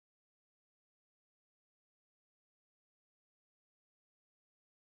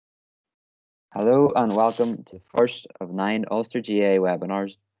Hello and welcome to the first of 9 Ulster GA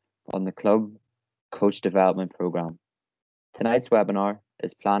webinars on the Club Coach Development Programme. Tonight's webinar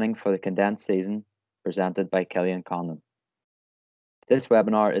is Planning for the Condensed Season, presented by Killian Conlan. This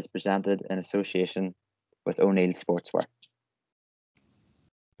webinar is presented in association with O'Neill Sportswear.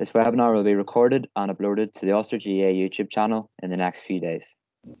 This webinar will be recorded and uploaded to the Ulster GA YouTube channel in the next few days.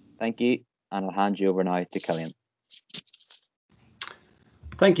 Thank you, and I'll hand you over now to Killian.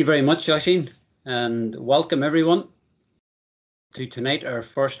 Thank you very much, Oisín, and welcome everyone to tonight, our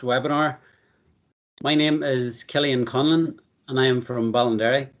first webinar. My name is Killian Conlan and I am from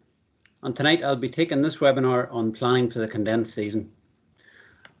Ballinderry, and tonight I'll be taking this webinar on planning for the condensed season.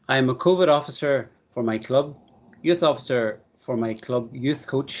 I am a COVID officer for my club, youth officer for my club, youth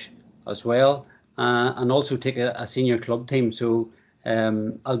coach as well, and also take a senior club team. So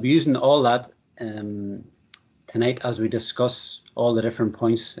I'll be using all that tonight as we discuss all the different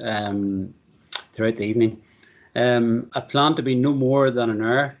points throughout the evening. I plan to be no more than an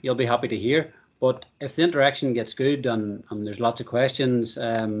hour, you'll be happy to hear, but if the interaction gets good and there's lots of questions,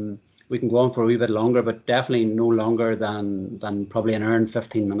 we can go on for a wee bit longer, but definitely no longer than probably an hour and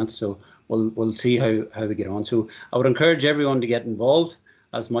 15 minutes. So we'll see how we get on. So I would encourage everyone to get involved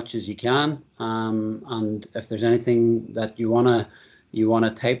as much as you can, and if there's anything that you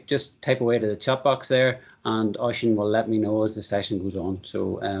wanna type, just type away to the chat box there, and Oisín will let me know as the session goes on.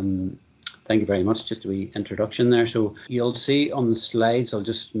 So thank you very much. Just a wee introduction there. So you'll see on the slides, I'll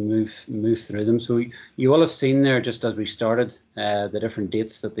just move through them. So you all have seen there, just as we started, the different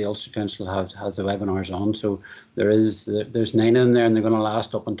dates that the Ulster Council has the webinars on. So there's 9 in there, and they're going to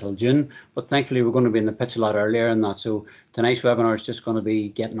last up until June. But thankfully, we're going to be in the pitch a lot earlier than that. So tonight's webinar is just going to be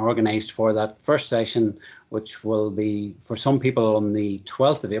getting organised for that first session, which will be for some people on the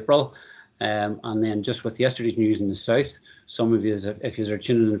 12th of April. And then just with yesterday's news in the south, some of you, if you are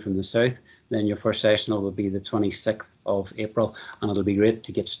tuning in from the south, then your first session will be the 26th of April, and it'll be great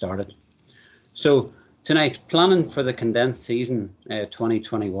to get started. So tonight, planning for the condensed season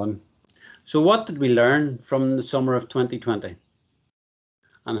 2021. So what did we learn from the summer of 2020?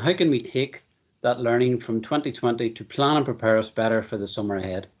 And how can we take that learning from 2020 to plan and prepare us better for the summer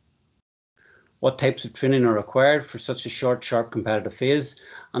ahead? What types of training are required for such a short, sharp competitive phase,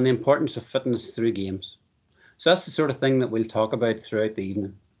 and the importance of fitness through games. So that's the sort of thing that we'll talk about throughout the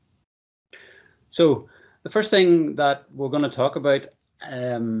evening. So the first thing that we're going to talk about,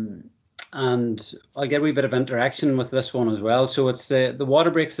 and I'll get a wee bit of interaction with this one as well. So it's the water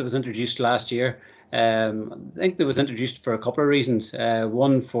breaks that was introduced last year. I think that was introduced for a couple of reasons.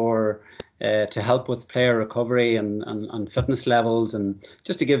 One to help with player recovery and fitness levels, and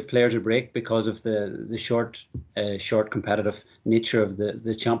just to give players a break because of the short competitive nature of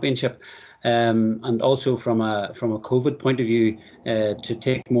the championship, and also from a COVID point of view, to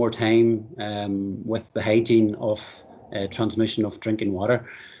take more time with the hygiene of transmission of drinking water.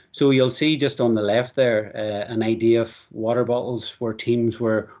 So you'll see just on the left there an idea of water bottles where teams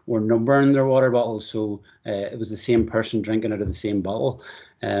were numbering their water bottles, so it was the same person drinking out of the same bottle.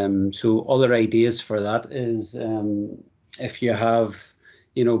 So other ideas for that is, if you have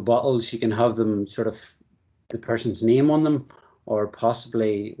bottles, you can have them sort of the person's name on them, or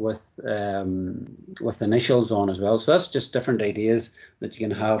possibly with initials on as well. So that's just different ideas that you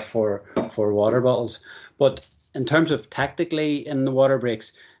can have for water bottles. But in terms of tactically in the water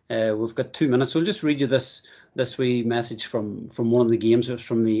breaks, we've got 2 minutes. So I'll just read you this wee message from one of the games. It was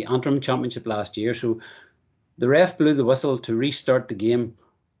from the Antrim Championship last year. So the ref blew the whistle to restart the game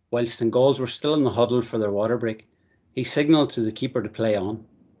whilst St Galls were still in the huddle for their water break. He signalled to the keeper to play on.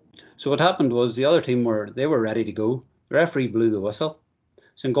 So what happened was the other team were ready to go. The referee blew the whistle.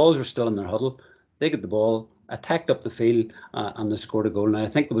 St Galls were still in their huddle. They got the ball, attacked up the field, and they scored a goal. Now I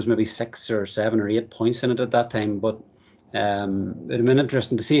think there was maybe 6 or 7 or 8 points in it at that time, but it'd have been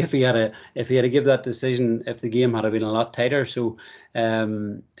interesting to see if he had to give that decision if the game had been a lot tighter. So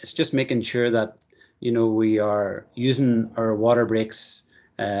it's just making sure that we are using our water breaks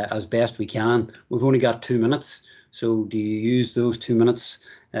as best we can. We've only got 2 minutes, so do you use those 2 minutes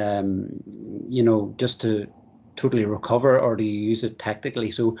just to totally recover, or do you use it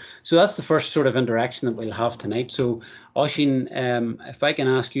tactically? So that's the first sort of interaction that we'll have tonight. So Oisín, if I can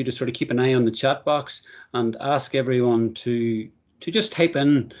ask you to sort of keep an eye on the chat box and ask everyone to just type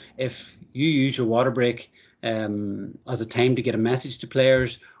in if you use your water break as a time to get a message to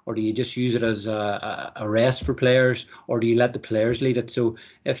players, or do you just use it as a rest for players, or do you let the players lead it? So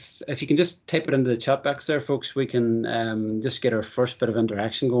if you can just type it into the chat box there, folks, we can just get our first bit of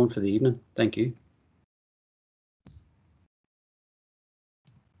interaction going for the evening. Thank you.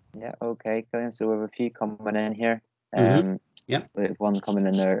 Yeah, okay, Killian. So we have a few coming in here. Yeah. We have one coming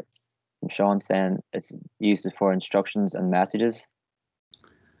in there Sean saying it's used for instructions and messages.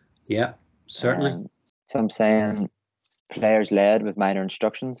 Yeah, certainly. Some saying players led with minor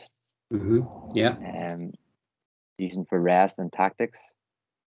instructions. Yeah. Using for rest and tactics.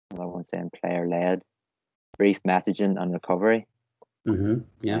 Another one saying player led, brief messaging and recovery.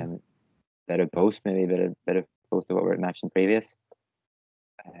 Yeah. Bit of both, maybe a bit of both of what we mentioned previous.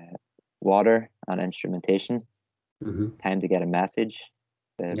 Water and instrumentation. Time to get a message.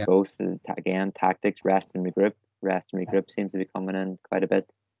 Yeah. Both again, tactics, rest and regroup. Rest and regroup seems to be coming in quite a bit.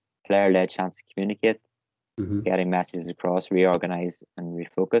 Player led chance to communicate. Getting messages across, reorganize and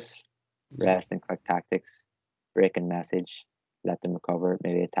refocus. Rest and quick tactics. Breaking message, let them recover,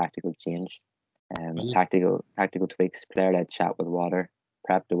 maybe a tactical change. Tactical tweaks, player led chat with water,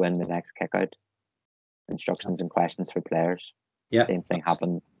 prep to win the next kick out. Instructions and questions for players. Yeah. Same thing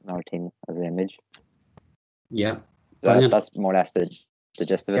happened in our team as an image. Yeah. That's more or less the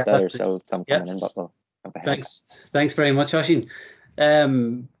gist of it there. So some coming in, but we'll go ahead. Thanks very much, Oisín.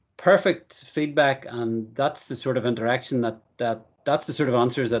 Perfect feedback, and that's the sort of interaction that's the sort of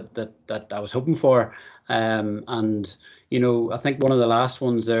answers that I was hoping for. And I think one of the last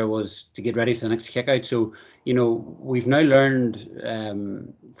ones there was to get ready for the next kick out. So we've now learned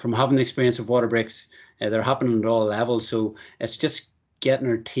from having the experience of water breaks, they're happening at all levels. So it's just getting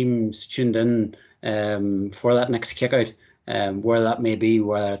our teams tuned in for that next kick out. Where that may be,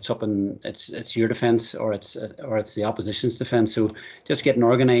 whether it's up in it's your defence or it's the opposition's defence. So just getting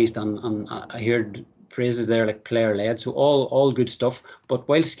organised, and I heard phrases there like player led. So all good stuff, but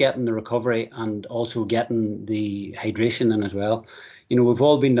whilst getting the recovery and also getting the hydration in as well. We've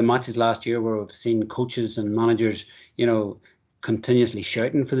all been to matches last year where we've seen coaches and managers, continuously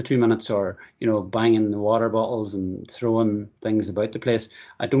shouting for the 2 minutes, or banging the water bottles and throwing things about the place.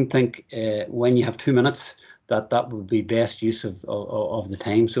 I don't think when you have 2 minutes that would be best use of the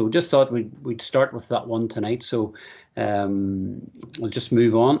time. So just thought we'd start with that one tonight. So we'll just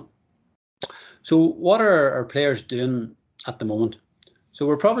move on. So what are our players doing at the moment? So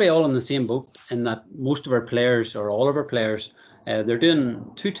we're probably all in the same boat in that most of our players, or all of our players, they're doing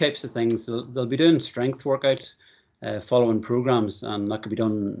two types of things. They'll be doing strength workouts, following programs, and that could be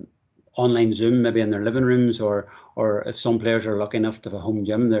done online Zoom, maybe in their living rooms, or if some players are lucky enough to have a home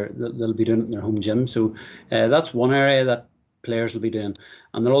gym, they'll be doing it in their home gym. So that's one area that players will be doing,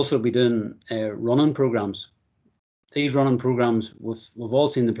 and they'll also be doing running programs. These running programs, we've all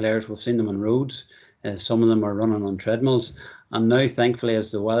seen the players, we've seen them on roads. Some of them are running on treadmills, and now thankfully,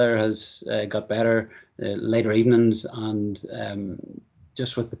 as the weather has got better, later evenings, and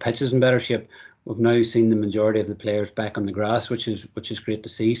just with the pitches in better shape, we've now seen the majority of the players back on the grass, which is great to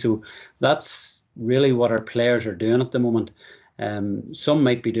see. So that's really what our players are doing at the moment. Some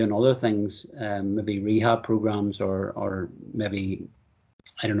might be doing other things, maybe rehab programs, or maybe,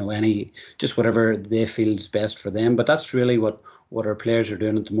 I don't know, just whatever they feel is best for them. But that's really what our players are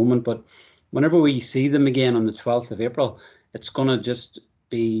doing at the moment. But whenever we see them again on the 12th of April, it's going to just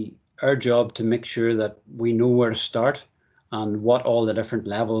be our job to make sure that we know where to start and what all the different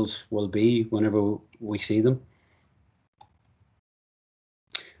levels will be whenever we see them.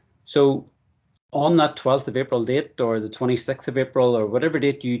 So on that 12th of April date, or the 26th of April, or whatever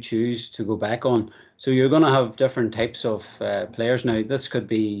date you choose to go back on, so you're going to have different types of players now. This will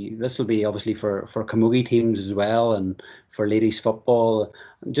be obviously for camogie teams as well, and for ladies football,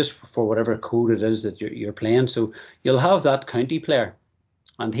 just for whatever code it is that you're playing. So you'll have that county player,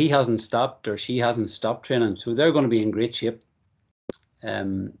 and he hasn't stopped, or she hasn't stopped training, so they're going to be in great shape.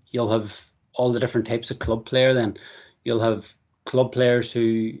 You'll have all the different types of club player. Then you'll have club players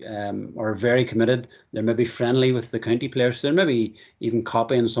who are very committed. They're maybe friendly with the county players. So they're maybe even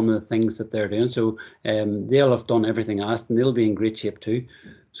copying some of the things that they're doing. So they'll have done everything asked, and they'll be in great shape too.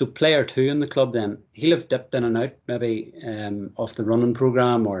 So player 2 in the club, then he'll have dipped in and out maybe off the running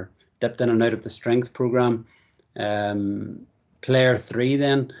program, or dipped in and out of the strength program. Player 3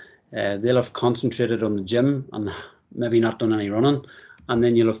 then, they'll have concentrated on the gym and maybe not done any running. And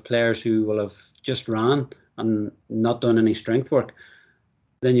then you'll have players who will have just ran and not done any strength work.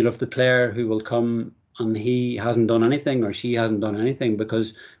 Then you'll have the player who will come and he hasn't done anything, or she hasn't done anything,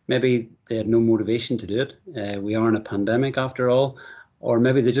 because maybe they had no motivation to do it. We are in a pandemic after all, or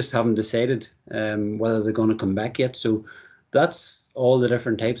maybe they just haven't decided whether they're going to come back yet. So that's all the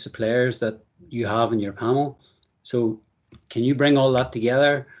different types of players that you have in your panel. So can you bring all that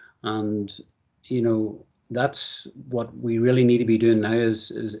together? And that's what we really need to be doing now,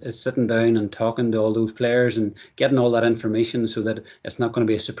 is sitting down and talking to all those players and getting all that information, so that it's not going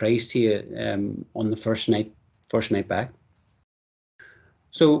to be a surprise to you on the first night back.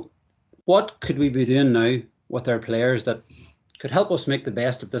 So what could we be doing now with our players that could help us make the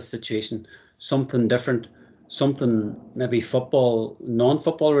best of this situation, something different, something maybe football,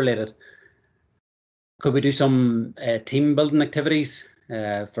 non-football related. Could we do some team building activities?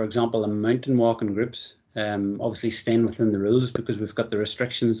 For example, a mountain walk in groups. Obviously staying within the rules because we've got the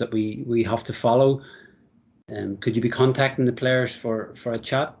restrictions that we have to follow. Could you be contacting the players for a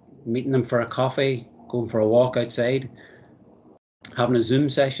chat, meeting them for a coffee, going for a walk outside, having a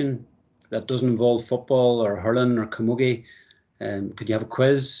Zoom session that doesn't involve football or hurling or camogie? Could you have a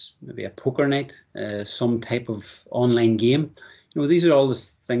quiz, maybe a poker night, some type of online game? These are all the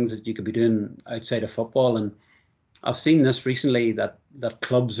things that you could be doing outside of football. And I've seen this recently that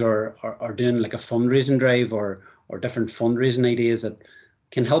clubs are doing like a fundraising drive or different fundraising ideas that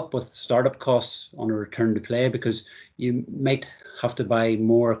can help with startup costs on a return to play, because you might have to buy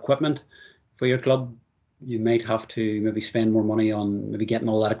more equipment for your club. You might have to maybe spend more money on maybe getting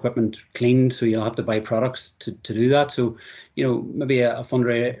all that equipment cleaned, so you'll have to buy products to do that. So, maybe a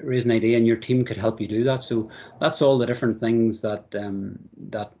fundraising idea and your team could help you do that. So that's all the different things that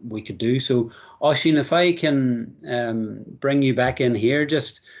that we could do. So, Oisín, if I can bring you back in here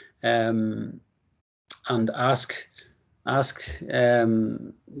just and ask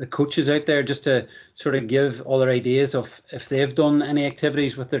the coaches out there just to sort of give other ideas of if they've done any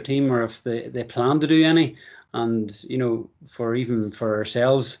activities with their team or if they plan to do any, and for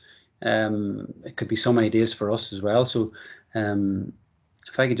ourselves, it could be some ideas for us as well. So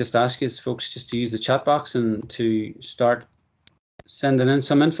if I could just ask you folks just to use the chat box and to start sending in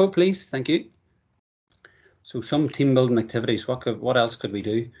some info, please. Thank you. So some team building activities, what else could we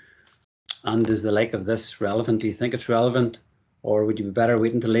do? And is the like of this relevant? Do you think it's relevant, or would you be better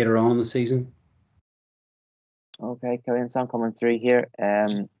waiting until later on in the season? Okay, Killian, some coming through here.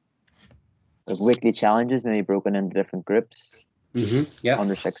 The weekly challenges maybe broken into different groups. Yeah.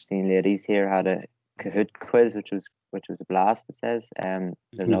 Under 16 ladies here had a Kahoot quiz, which was a blast. It says. There's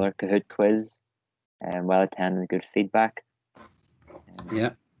another Kahoot quiz, well attended, good feedback.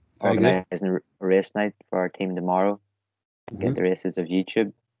 Yeah. Organising a race night for our team tomorrow. Get the races of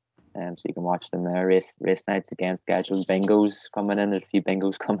YouTube. So you can watch them there. Race nights again, scheduled bingos coming in. There's a few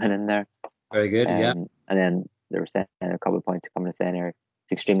bingos coming in there. Very good, yeah. And then they were saying a couple of points coming to saying here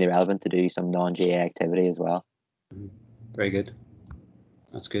it's extremely relevant to do some non-GA activity as well. Very good.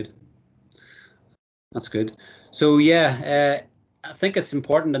 That's good. That's good. So yeah, I think it's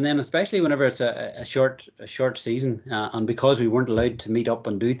important, and then especially whenever it's a short season, and because we weren't allowed to meet up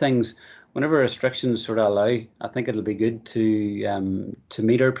and do things, whenever restrictions sort of allow, I think it'll be good to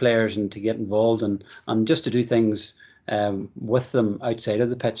meet our players and to get involved and just to do things with them outside of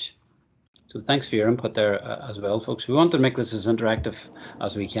the pitch. So thanks for your input there as well, folks. We want to make this as interactive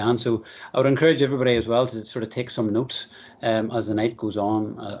as we can. So I would encourage everybody as well to sort of take some notes as the night goes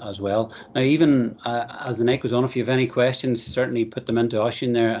on as well. Now, even as the night goes on, if you have any questions, certainly put them into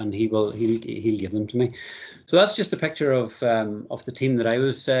Oisín there, and he'll give them to me. So that's just a picture of the team that I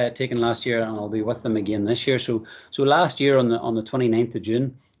was taking last year, and I'll be with them again this year. So last year on the 29th of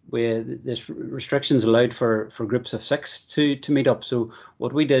June, where this restrictions allowed for groups of 6 to meet up. So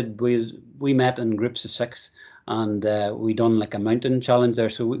what we did was we met in groups of 6, and we done like a mountain challenge there.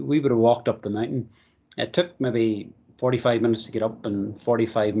 So we would have walked up the mountain. It took maybe 45 minutes to get up and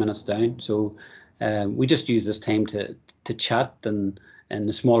 45 minutes down. So we just used this time to chat, and in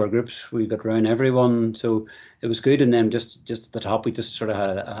the smaller groups we got around everyone. So it was good. And then just at the top we just sort of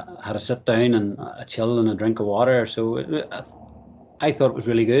had a sit down and a chill and a drink of water. So I thought it was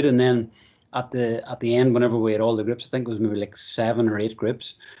really good. And then at the end, whenever we had all the groups, I think it was maybe like 7 or 8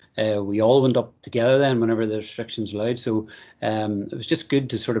 groups, we all went up together then whenever the restrictions allowed. So it was just good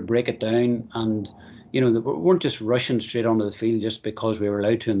to sort of break it down, and we weren't just rushing straight onto the field just because we were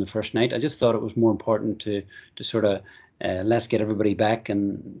allowed to in the first night. I just thought it was more important to sort of let's get everybody back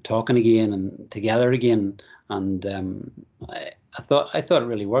and talking again and together again. And I thought it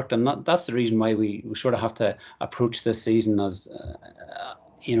really worked, and that's the reason why we sort of have to approach this season as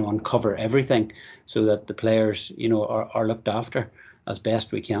and cover everything, so that the players are looked after as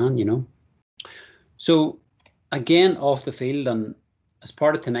best we can. So again, off the field, and as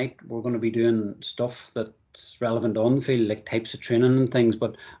part of tonight, we're going to be doing stuff that's relevant on the field, like types of training and things.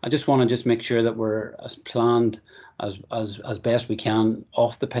 But I just want to make sure that we're as planned as best we can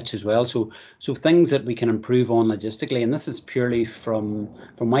off the pitch as well. So things that we can improve on logistically, and this is purely from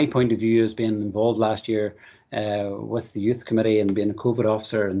my point of view as being involved last year with the youth committee and being a COVID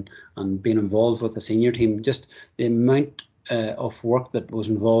officer and being involved with the senior team. Just the amount of work that was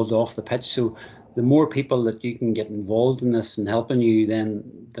involved off the pitch. So the more people that you can get involved in this and helping you, then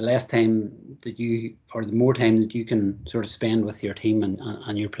the less time that or the more time that you can sort of spend with your team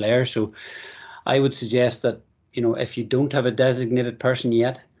and your players. So I would suggest that if you don't have a designated person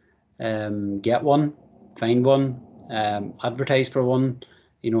yet, get one, find one, advertise for one.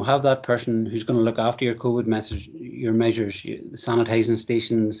 Have that person who's going to look after your COVID measures, the sanitising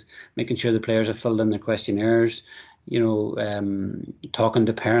stations, making sure the players have filled in their questionnaires, talking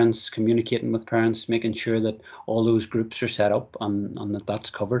to parents, communicating with parents, making sure that all those groups are set up and that's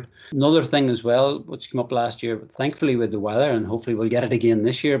covered. Another thing as well, which came up last year, thankfully with the weather, and hopefully we'll get it again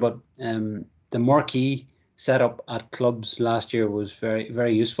this year, but the marquee set up at clubs last year was very,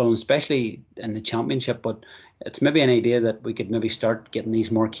 very useful, and especially in the championship. But it's maybe an idea that we could maybe start getting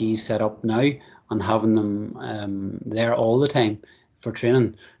these marquees set up now and having them there all the time for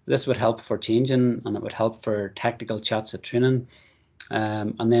training. This would help for changing, and it would help for tactical chats at training.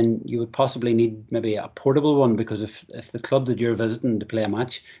 And then you would possibly need maybe a portable one, because if the club that you're visiting to play a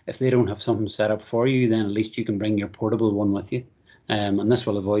match, if they don't have something set up for you, then at least you can bring your portable one with you. And this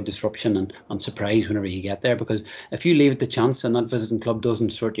will avoid disruption and surprise whenever you get there, because if you leave it to chance and that visiting club doesn't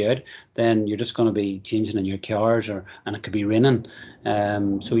sort you out, then you're just going to be changing in your cars, and it could be raining.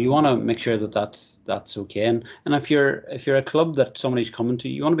 So you want to make sure that that's okay. And if you're a club that somebody's coming to,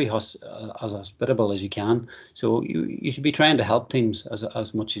 you want to be as hospitable as you can. So you should be trying to help teams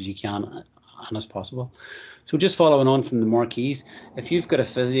as much as you can and as possible. So just following on from the marquees, if you've got a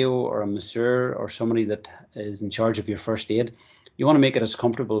physio or a masseur or somebody that is in charge of your first aid, you want to make it as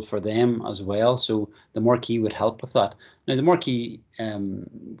comfortable for them as well. So the marquee would help with that. Now the marquee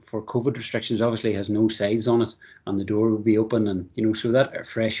for COVID restrictions obviously has no sides on it, and the door will be open, and so that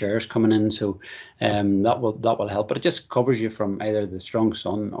fresh air is coming in. So that will help. But it just covers you from either the strong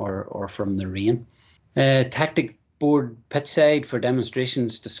sun or from the rain. Tactic board pitch side for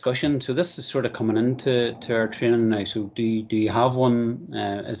demonstrations discussion. So this is sort of coming into our training now. So do you have one?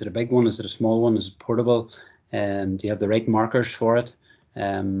 Is it a big one? Is it a small one? Is it portable? Do you have the right markers for it?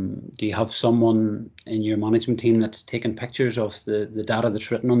 Do you have someone in your management team that's taking pictures of the data that's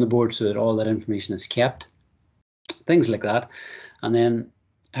written on the board so that all that information is kept? Things like that. And then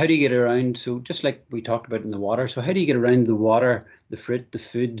how do you get around? So just like we talked about in the water, so how do you get around the water, the fruit, the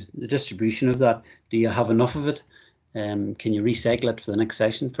food, the distribution of that? Do you have enough of it? Can you recycle it for the next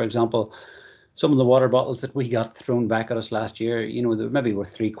session? For example, some of the water bottles that we got thrown back at us last year, they maybe were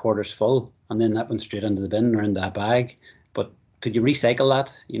 3/4 full, and then that went straight into the bin or into a bag. But could you recycle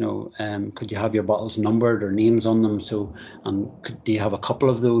that? Could you have your bottles numbered or names on them? So, do you have a couple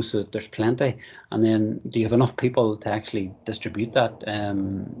of those so that there's plenty? And then do you have enough people to actually distribute that?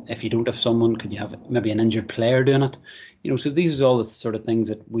 If you don't have someone, could you have maybe an injured player doing it? So these are all the sort of things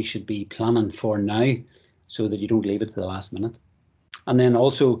that we should be planning for now, so that you don't leave it to the last minute. And then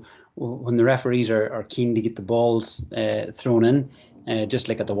also, when the referees are keen to get the balls thrown in, just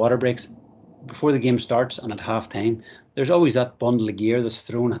like at the water breaks, before the game starts and at half time, there's always that bundle of gear that's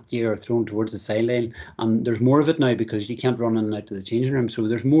thrown at you or thrown towards the sideline. And there's more of it now because you can't run in and out to the changing room. So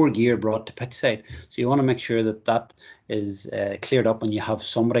there's more gear brought to pitch side. So you want to make sure that is cleared up, and you have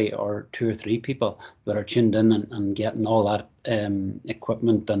somebody or 2 or 3 people that are tuned in and getting all that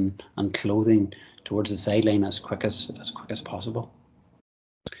equipment and clothing towards the sideline as quick as possible.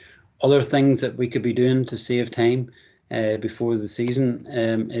 Other things that we could be doing to save time before the season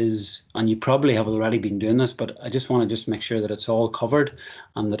is, and you probably have already been doing this, but I just want to make sure that it's all covered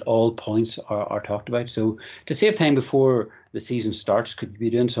and that all points are talked about. So to save time before the season starts, could you be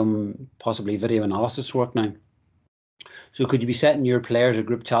doing some possibly video analysis work now? So could you be setting your players a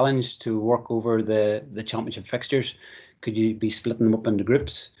group challenge to work over the championship fixtures? Could you be splitting them up into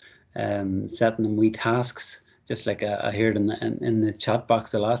groups, setting them wee tasks? Just like I heard in the chat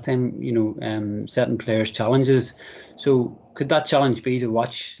box the last time, setting players challenges. So could that challenge be to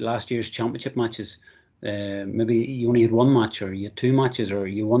watch last year's championship matches? Maybe you only had 1 match, or you had 2 matches, or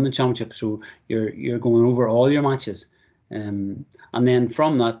you won the championship, so you're going over all your matches. And then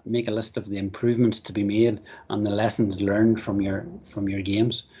from that, make a list of the improvements to be made and the lessons learned from your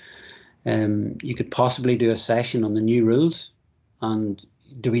games. You could possibly do a session on the new rules, and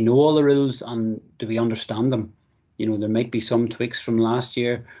do we know all the rules and do we understand them? There might be some tweaks from last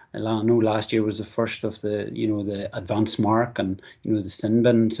year. I know last year was the first of the advanced mark and the sin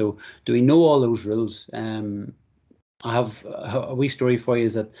bin. So do we know all those rules? I have a wee story for you,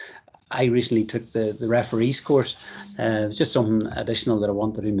 is that I recently took the referees course. It's just something additional that I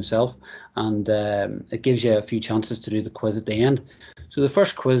want to do myself, and it gives you a few chances to do the quiz at the end. So the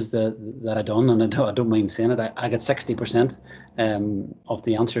first quiz that I done, and I don't mind saying it, I got 60% of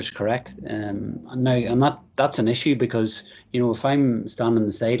the answers correct. And that's an issue, because if I'm standing on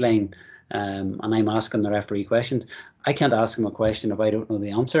the sideline and I'm asking the referee questions, I can't ask him a question if I don't know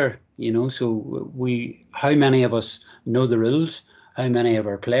the answer. So how many of us know the rules? How many of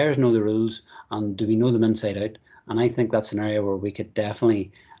our players know the rules, and do we know them inside out? And I think that's an area where we could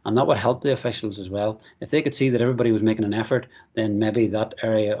definitely, and that would help the officials as well. If they could see that everybody was making an effort, then maybe that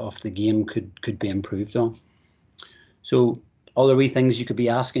area of the game could be improved on. So other wee things you could be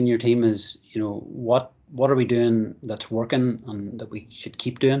asking your team is, what are we doing that's working and that we should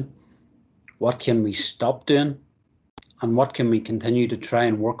keep doing? What can we stop doing? And what can we continue to try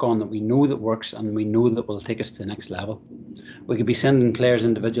and work on that we know that works and we know that will take us to the next level? We could be sending players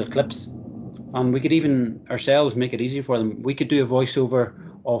individual clips, and we could even ourselves make it easy for them. We could do a voiceover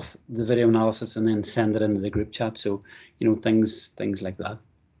of the video analysis and then send it into the group chat. So, things like that.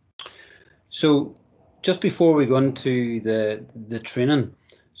 So just before we go into the training,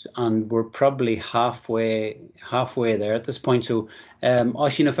 and we're probably halfway there at this point. So,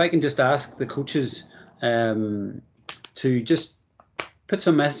 Oisín, if I can just ask the coaches to just put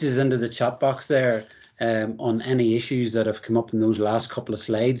some messages into the chat box there on any issues that have come up in those last couple of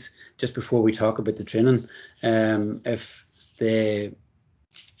slides, just before we talk about the training. If they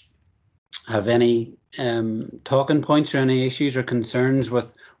have any talking points or any issues or concerns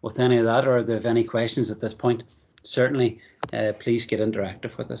with any of that, or if they have any questions at this point, certainly please get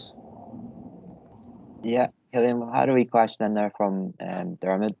interactive with us. Yeah, Killian, had a wee question in there from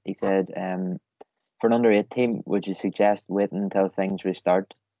Dermot. He said, for an under 8 team, would you suggest waiting until things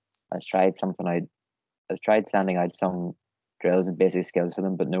restart? I've tried sending out some drills and basic skills for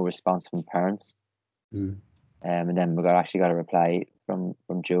them, but no response from parents. And then we actually got a reply from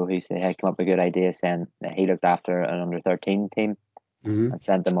Joe, who said, "Hey, come up with a good idea," saying that he looked after an under 13 team and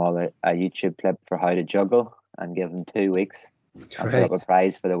sent them all a YouTube clip for how to juggle and give them 2 weeks and put up a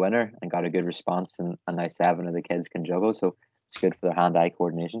prize for the winner, and got a good response. And now 7 of the kids can juggle, so it's good for their hand-eye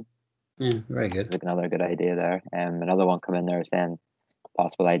coordination. Yeah, very good. Like another good idea there. Another one come in there saying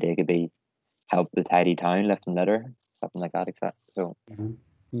possible idea could be help the tidy town lift and litter, something like that, etc. So.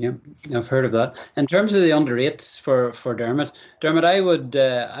 Yeah, I've heard of that. In terms of the under 8s for Dermot, I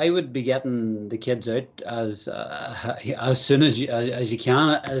would be getting the kids out as soon as you can,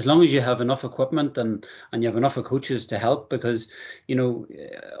 as long as you have enough equipment and you have enough of coaches to help, because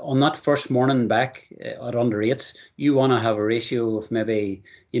on that first morning back at under 8s, you want to have a ratio of maybe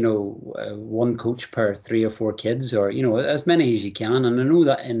one coach per 3 or 4 kids, or as many as you can. And I know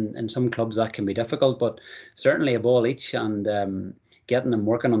that in some clubs that can be difficult, but certainly a ball each, and getting them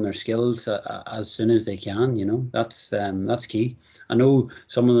working on their skills as soon as they can, that's key. I know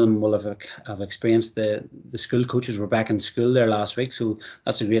some of them will have experienced the school coaches were back in school there last week, so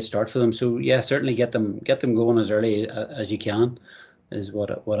that's a great start for them. So yeah, certainly get them going as early as you can, is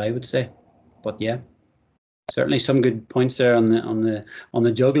what I would say. But yeah, certainly some good points there on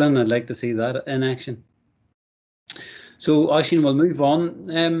the juggling. I'd like to see that in action. So Oisín, we'll move on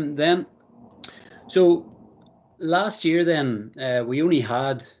then. So last year then, we only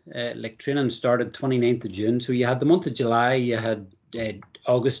had training started 29th of June. So you had the month of July, you had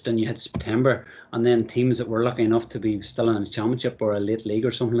August, and you had September, and then teams that were lucky enough to be still in a championship or a late league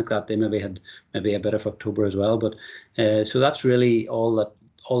or something like that, they maybe had a bit of October as well. But so that's really all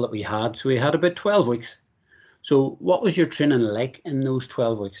that we had. So we had about 12 weeks. So what was your training like in those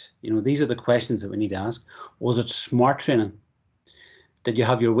 12 weeks? These are the questions that we need to ask. Was it smart training? Did you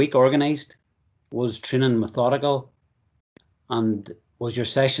have your week organised? Was training methodical? And was your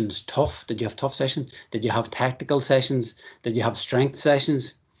sessions tough? Did you have tough sessions? Did you have tactical sessions? Did you have strength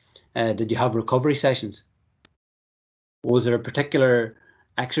sessions? Did you have recovery sessions? Was there a particular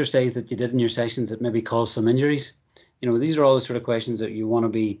exercise that you did in your sessions that maybe caused some injuries? These are all the sort of questions that you want to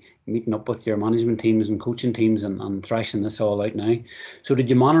be meeting up with your management teams and coaching teams and thrashing this all out now. So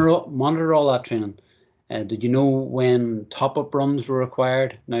did you monitor all that training? Did you know when top-up runs were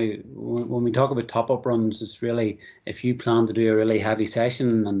required? Now, when we talk about top-up runs, it's really if you plan to do a really heavy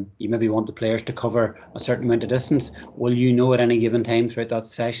session and you maybe want the players to cover a certain amount of distance, will you know at any given time throughout that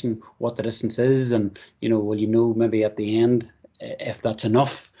session what the distance is? And, will you know maybe at the end if that's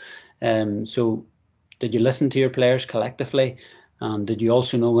enough? So did you listen to your players collectively? And did you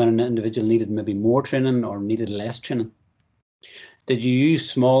also know when an individual needed maybe more training or needed less training? Did you use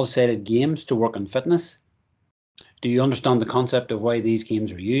small-sided games to work on fitness? Do you understand the concept of why these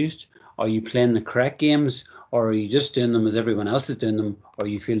games are used? Are you playing the correct games, or are you just doing them as everyone else is doing them, or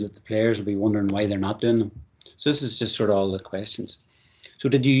you feel that the players will be wondering why they're not doing them? So this is just sort of all the questions. So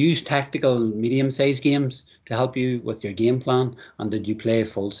did you use tactical medium-sized games to help you with your game plan, and did you play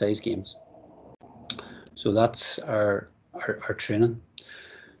full-size games? So that's our training.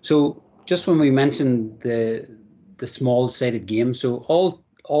 So just when we mentioned the small-sided game, so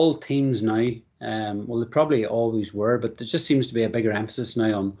all teams now Well, they probably always were, but there just seems to be a bigger emphasis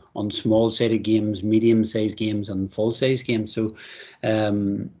now on small-sided games, medium-sized games, and full-size games. So,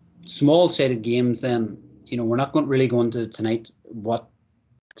 small-sided games, then, we're not really going to tonight what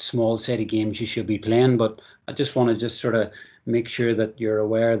small-sided games you should be playing, but I just want to just sort of make sure that you're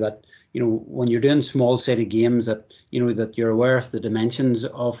aware that, when you're doing small-sided games, that, that you're aware of the dimensions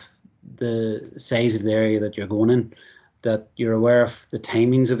of the size of the area that you're going in, that you're aware of the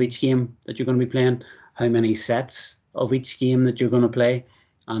timings of each game that you're going to be playing, how many sets of each game that you're going to play,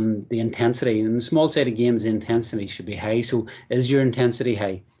 and the intensity. In small-sided games, the intensity should be high. So is your intensity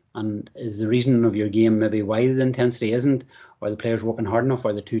high? And is the reason of your game maybe why the intensity isn't? Are the players working hard enough?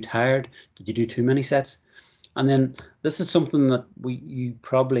 Are they too tired? Did you do too many sets? And then this is something that you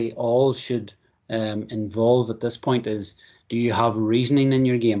probably all should involve at this point is, do you have reasoning in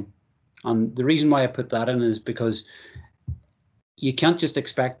your game? And the reason why I put that in is because you can't just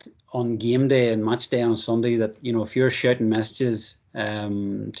expect on game day and match day on Sunday that, if you're shouting messages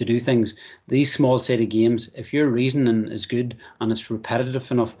to do things, these small-sided games, if your reasoning is good and it's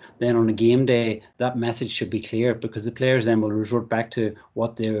repetitive enough, then on a game day, that message should be clear, because the players then will resort back to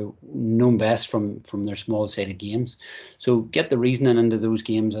what they're known best from their small-sided games. So get the reasoning into those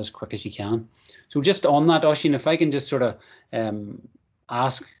games as quick as you can. So just on that, Oisín, if I can just sort of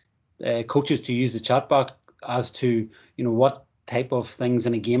ask coaches to use the chat box as to, what type of things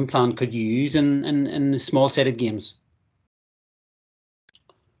in a game plan could you use in small-sided games.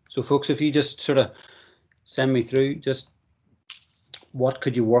 So folks, if you just sort of send me through just what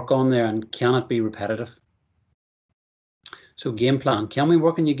could you work on there, and can it be repetitive? So game plan, can we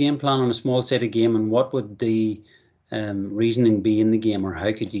work on your game plan on a small-sided game, and what would the reasoning be in the game, or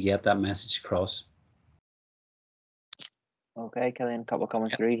how could you get that message across? Okay, Killian, a couple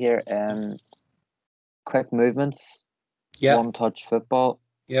coming through here. Quick movements. Yeah. One-touch football.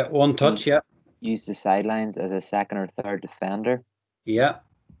 Yeah, one touch, yeah. Use the sidelines as a second or third defender. Yeah.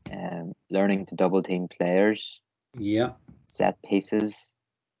 Learning to double team players. Yeah. Set pieces.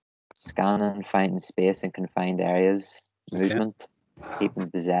 Scanning, finding space in confined areas. Movement.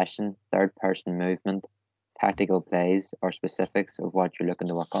 Keeping possession. Third person movement. Tactical plays or specifics of what you're looking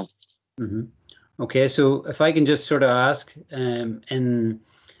to work on. Mm-hmm. Okay, so if I can just sort of ask in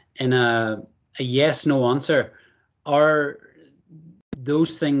a yes/no answer, are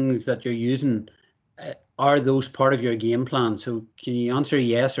those things that you're using, are those part of your game plan? So can you answer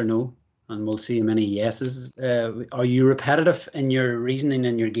yes or no? And we'll see how many yeses. Are you repetitive in your reasoning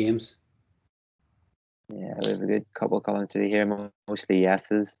in your games? Yeah, we have a good couple coming through here, mostly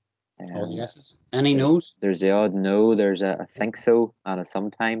yeses. All yeses. Any no's? There's the odd no, there's a I think so and a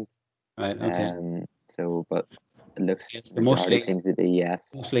sometimes. Right, okay. So, but it looks Yes, majority seems to be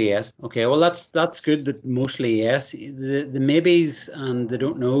yes. Mostly yes. Okay, well that's good. That mostly yes. The maybes and the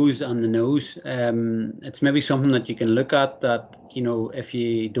don't knows and the no's. It's maybe something that you can look at. That if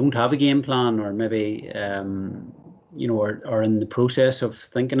you don't have a game plan, or maybe are in the process of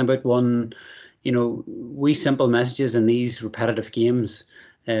thinking about one. We simple messages in these repetitive games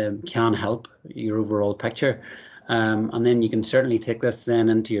can help your overall picture. And then you can certainly take this then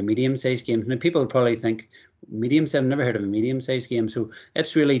into your medium-sized games. Now, people probably think, medium-sized, I've never heard of a medium-sized game. So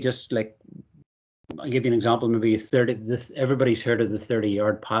it's really just like, I'll give you an example, maybe everybody's heard of the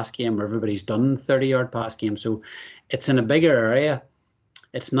 30-yard pass game, or everybody's done 30-yard pass game. So it's in a bigger area.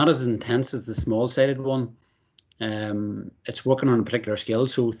 It's not as intense as the small-sided one. It's working on a particular skill.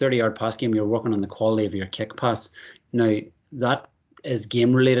 So 30-yard pass game, you're working on the quality of your kick pass. Now, that is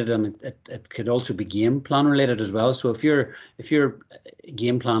game related, and it could also be game plan related as well. So if your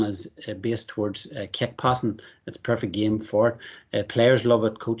game plan is based towards kick passing, it's a perfect game for it. Players love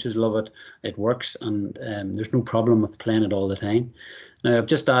it, coaches love it, it works, and there's no problem with playing it all the time. Now, I've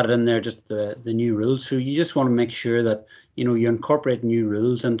just added in there just the new rules. So you just want to make sure that you incorporate new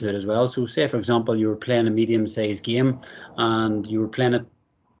rules into it as well. So say, for example, you were playing a medium-sized game and you were playing it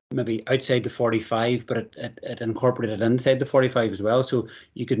maybe outside the 45, but it incorporated inside the 45 as well. So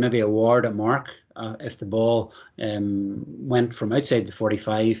you could maybe award a mark if the ball went from outside the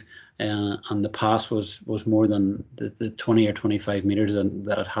 45 and the pass was more than the 20 or 25 meters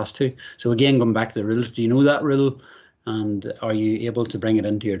that it has to. So again, going back to the rules, do you know that rule? And are you able to bring it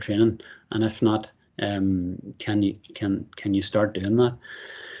into your training? And if not, can you start doing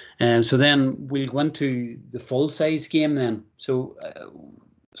that? So then we'll go into the full size game then. So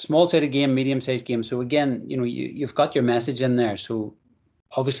small sided game, medium sized game. So again, you've got your message in there. So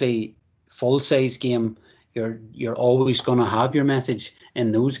obviously full size game, you're always going to have your message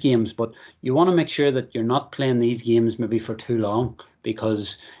in those games, but you want to make sure that you're not playing these games maybe for too long,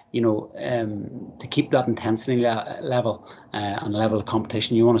 because to keep that intensity level and level of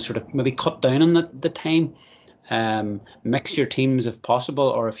competition, you want to sort of maybe cut down on the time. Mix your teams if possible,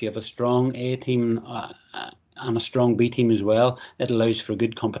 or if you have a strong A team and a strong B team as well, it allows for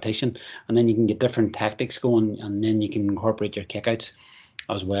good competition, and then you can get different tactics going, and then you can incorporate your kickouts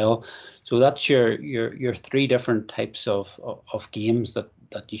as well. So that's your three different types of games that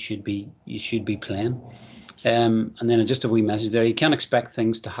you should be playing. And then just a wee message there: you can't expect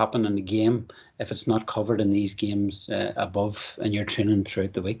things to happen in the game if it's not covered in these games above in your training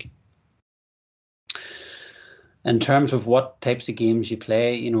throughout the week. In terms of what types of games you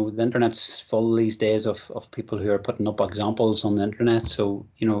play, the internet's full these days of people who are putting up examples on the internet. So,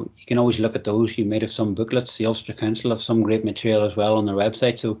 you can always look at those. You might have some booklets. The Ulster Council have some great material as well on their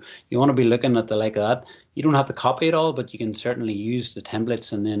website. So you want to be looking at the like of that. You don't have to copy it all, but you can certainly use the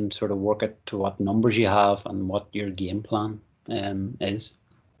templates and then sort of work it to what numbers you have and what your game plan is.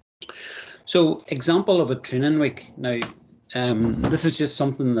 So, example of a training week. Now, this is just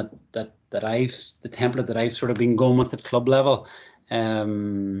something that the template that I've sort of been going with at club level.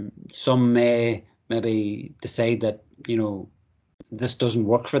 Some may maybe decide that this doesn't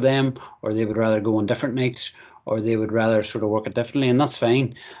work for them, or they would rather go on different nights, or they would rather sort of work it differently, and that's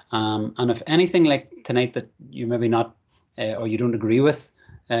fine. And if anything like tonight that you maybe not or you don't agree with,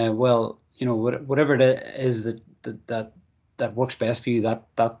 well, whatever it is that works best for you,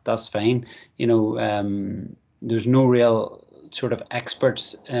 that's fine. There's no real sort of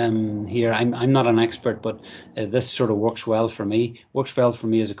experts here. I'm not an expert, but this sort of works well for me. Works well for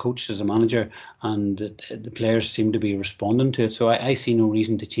me as a coach, as a manager, and the players seem to be responding to it. So I see no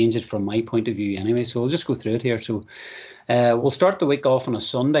reason to change it from my point of view anyway. So I'll just go through it here. So we'll start the week off on a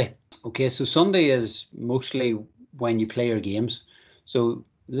Sunday. Okay, so Sunday is mostly when you play your games. So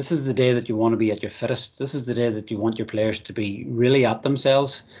this is the day that you want to be at your fittest. This is the day that you want your players to be really at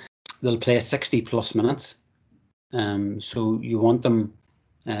themselves. They'll play 60 plus minutes. So you want them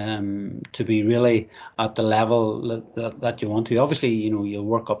to be really at the level that you want to. Obviously, you'll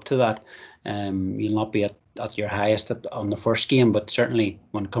work up to that. You'll not be at your highest on the first game, but certainly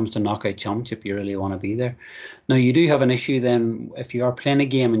when it comes to knockout championship, you really want to be there. Now, you do have an issue then if you are playing a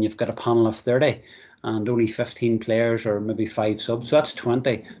game and you've got a panel of 30 and only 15 players or maybe 5 subs, so that's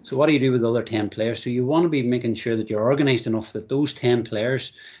 20. So what do you do with the other 10 players? So you want to be making sure that you're organised enough that those 10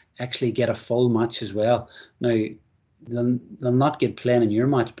 players actually get a full match as well. Now, they'll not get playing in your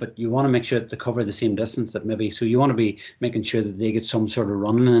match, but you want to make sure that they cover the same distance that maybe. So you want to be making sure that they get some sort of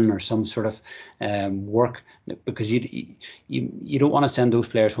running in or some sort of work, because you don't want to send those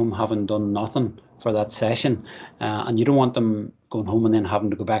players home having done nothing for that session, and you don't want them going home and then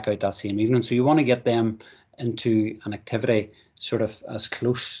having to go back out that same evening. So you want to get them into an activity sort of as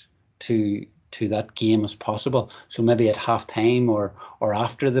close to that game as possible. So maybe at half time or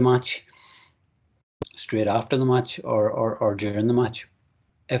after the match, straight after the match, or during the match.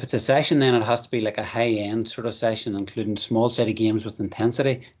 If it's a session, then it has to be like a high-end sort of session, including small-sided games with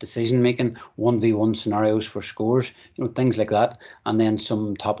intensity, decision-making, 1v1 scenarios for scores, things like that, and then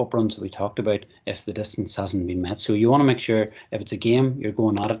some top-up runs that we talked about if the distance hasn't been met. So you want to make sure if it's a game, you're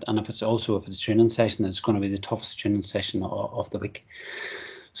going at it, and if it's a training session, it's going to be the toughest training session of the week.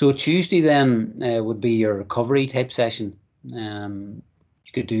 So Tuesday then would be your recovery type session.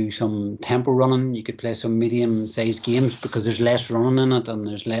 You could do some tempo running. You could play some medium-sized games because there's less running in it and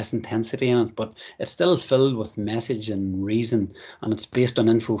there's less intensity in it, but it's still filled with message and reason, and it's based on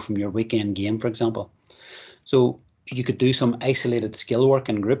info from your weekend game, for example. So you could do some isolated skill work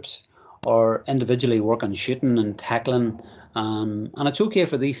in groups, or individually work on shooting and tackling. And it's okay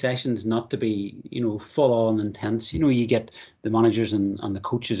for these sessions not to be, full on intense. You get the managers and the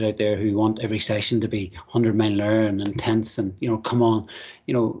coaches out there who want every session to be 100-mile-an-hour and intense and, come on.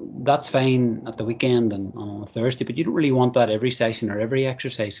 That's fine at the weekend and on a Thursday, but you don't really want that every session or every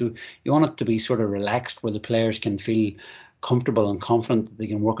exercise. So you want it to be sort of relaxed, where the players can feel comfortable and confident that they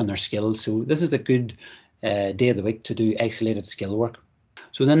can work on their skills. So this is a good day of the week to do isolated skill work.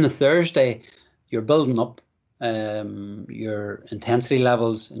 So then the Thursday, you're building up your intensity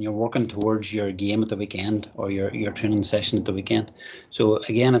levels and you're working towards your game at the weekend, or your training session at the weekend. So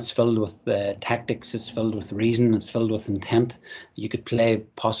again, it's filled with tactics, it's filled with reason, it's filled with intent. You could play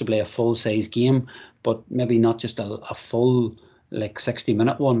possibly a full-size game, but maybe not just a full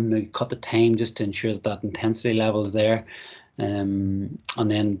 60-minute one. You cut the time just to ensure that intensity level is there, and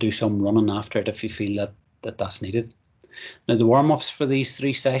then do some running after it if you feel that's needed. Now, the warm-ups for these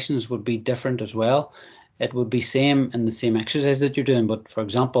 3 sessions would be different as well. It would be same in the same exercise that you're doing, but for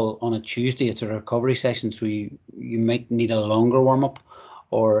example, on a Tuesday, it's a recovery session, so you might need a longer warm-up,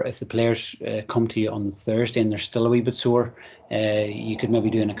 or if the players come to you on Thursday and they're still a wee bit sore, you could maybe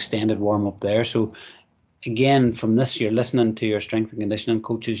do an extended warm-up there. So again, from this, you're listening to your strength and conditioning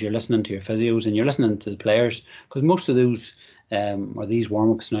coaches, you're listening to your physios, and you're listening to the players, because most of those or these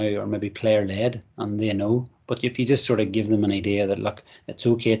warm-ups now are maybe player-led, and they know. But if you just sort of give them an idea that, look, it's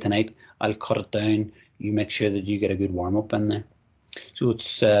okay tonight, I'll cut it down, you make sure that you get a good warm-up in there. So it's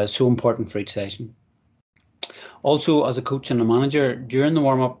so important for each session. Also, as a coach and a manager, during the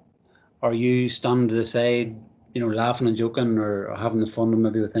warm-up, are you standing to the side, laughing and joking, or having the fun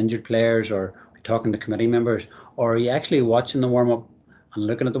maybe with injured players, or talking to committee members, or are you actually watching the warm-up and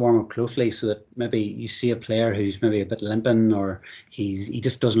looking at the warm-up closely, so that maybe you see a player who's maybe a bit limping, or he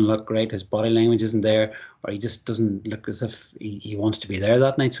just doesn't look great, his body language isn't there, or he just doesn't look as if he wants to be there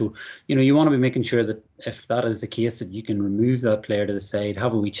that night. So you want to be making sure that if that is the case, that you can remove that player to the side,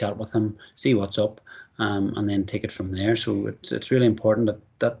 have a wee chat with him, see what's up, and then take it from there. So it's really important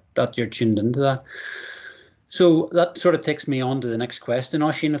that you're tuned into that. So that sort of takes me on to the next question,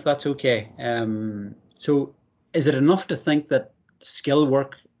 Oisín, if that's okay. So is it enough to think that skill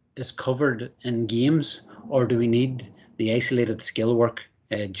work is covered in games, or do we need the isolated skill work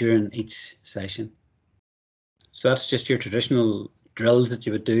during each session? So that's just your traditional drills that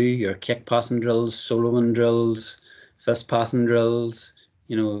you would do, your kick passing drills, soloing drills, fist passing drills,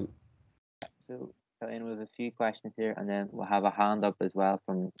 So, Killian, we have a few questions here, and then we'll have a hand up as well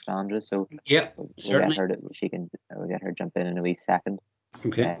from Sandra. So yeah, we'll get her we'll get her jump in a wee second.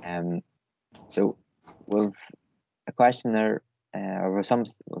 Okay. So we've a question there, or a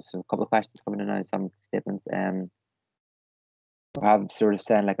couple of questions coming in now, some statements. We'll have sort of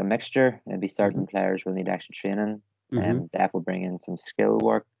saying like a mixture. Maybe certain players will need extra training, and Def will bring in some skill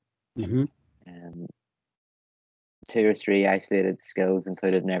work. 2 or 3 isolated skills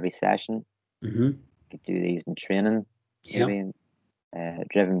included in every session. You could do these in training, maybe,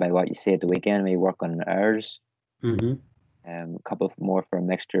 driven by what you see at the weekend. Maybe work on hours. A couple more for a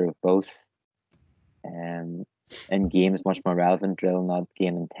mixture of both. In games, much more relevant, drill, not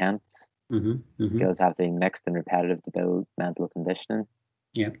game intense. Skills have to be mixed and repetitive to build mental conditioning.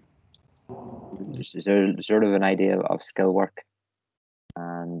 Yeah. There's sort of an idea of skill work,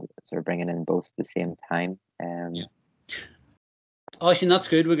 and sort of bringing in both at the same time. Oisín, that's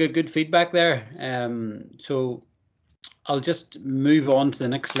good. We got good feedback there. So I'll just move on to the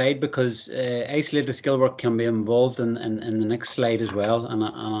next slide, because isolated skill work can be involved in the next slide as well, and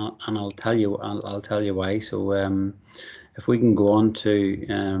I'll tell you why. So if we can go on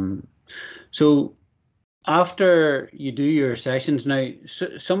to so after you do your sessions now,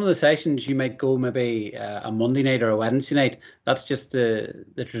 some of the sessions you might go maybe a Monday night or a Wednesday night. That's just the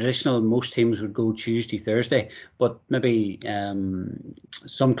traditional. Most teams would go Tuesday, Thursday, but maybe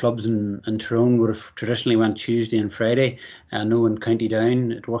some clubs in Tyrone would have traditionally went Tuesday and Friday. I know in County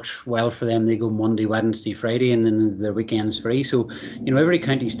Down it works well for them. They go Monday, Wednesday, Friday, and then their weekend's free. So every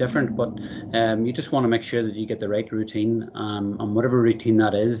county's different, but you just want to make sure that you get the right routine, and whatever routine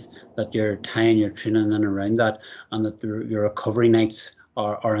that is, that you're tying your training in around that, and that your recovery nights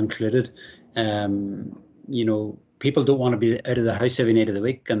are included. People don't want to be out of the house every night of the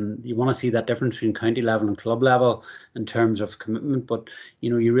week, and you want to see that difference between county level and club level in terms of commitment. But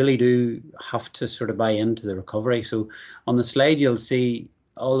you really do have to sort of buy into the recovery. So on the slide, you'll see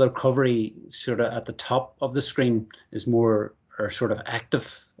all the recovery sort of at the top of the screen is more or sort of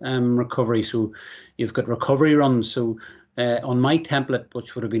active recovery. So you've got recovery runs. So on my template,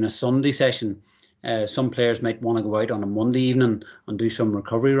 which would have been a Sunday session, some players might want to go out on a Monday evening and do some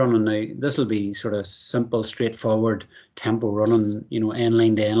recovery running. Now, this will be sort of simple, straightforward tempo running, end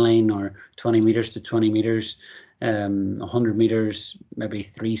line to end line, or 20 metres to 20 metres, 100 metres, maybe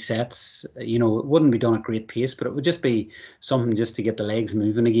 3 sets. It wouldn't be done at great pace, but it would just be something just to get the legs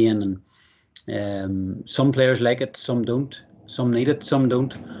moving again. And some players like it, some don't. Some need it, some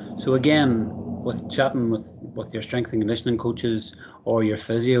don't. So again, with chatting with your strength and conditioning coaches or your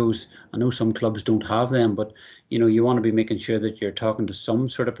physios, I know some clubs don't have them, but you want to be making sure that you're talking to some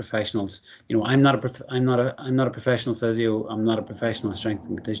sort of professionals. I'm not a professional physio. I'm not a professional strength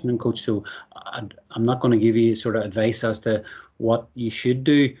and conditioning coach, so I'm not going to give you sort of advice as to what you should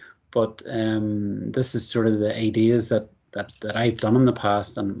do. But this is sort of the ideas that I've done in the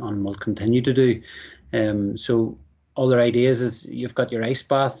past and will continue to do. So other ideas is you've got your ice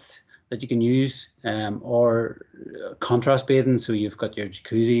baths that you can use, or contrast bathing. So you've got your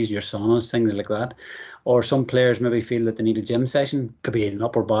jacuzzis, your saunas, things like that. Or some players maybe feel that they need a gym session. Could be an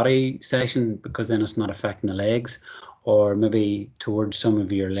upper body session, because then it's not affecting the legs. Or maybe towards some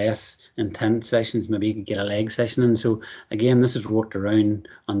of your less intense sessions, maybe you could get a leg session in. So again, this is worked around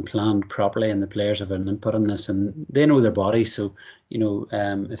and planned properly, and the players have an input on this, and they know their bodies. So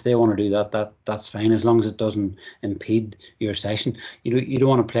if they want to do that, that's fine, as long as it doesn't impede your session. You don't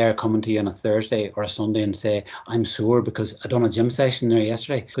want a player coming to you on a Thursday or a Sunday and say, I'm sore because I done a gym session there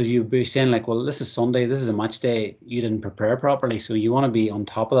yesterday, because you'd be saying like, well, this is Sunday, this is a match day, you didn't prepare properly. So you want to be on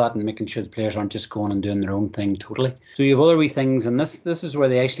top of that and making sure the players aren't just going and doing their own thing totally. So you have other wee things, and this is where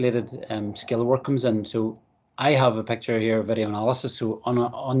the isolated skill work comes in. So I have a picture here of video analysis. So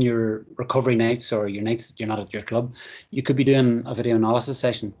on your recovery nights or your nights that you're not at your club, you could be doing a video analysis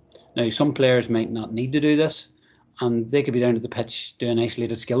session. Now, some players might not need to do this, and they could be down to the pitch doing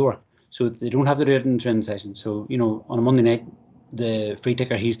isolated skill work. So they don't have to do it in training session. So, on a Monday night, the free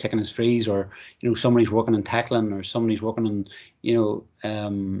taker, he's taking his frees, or, somebody's working on tackling, or somebody's working on,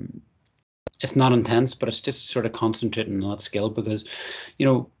 it's not intense, but it's just sort of concentrating on that skill, because,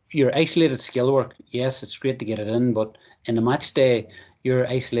 your isolated skill work, yes, it's great to get it in, but in a match day, your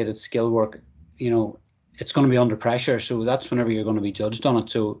isolated skill work, it's going to be under pressure. So that's whenever you're going to be judged on it.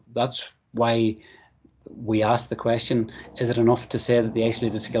 So that's why we asked the question, is it enough to say that the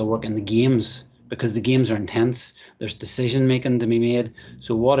isolated skill work in the games, because the games are intense, there's decision making to be made.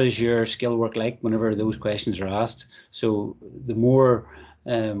 So what is your skill work like whenever those questions are asked? So the more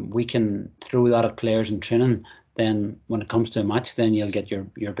we can throw that at players in training, then when it comes to a match, then you'll get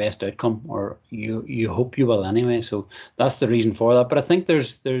your best outcome, or you hope you will anyway. So that's the reason for that. But I think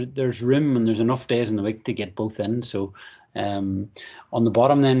there's room, and there's enough days in the week to get both in. So on the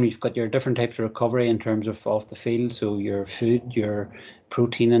bottom, then we've got your different types of recovery in terms of off the field. So your food, your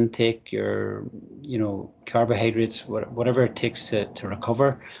protein intake, your carbohydrates, whatever it takes to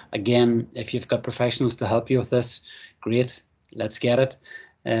recover. Again, if you've got professionals to help you with this, great, let's get it.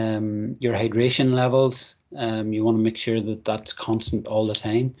 Your hydration levels, you want to make sure that that's constant all the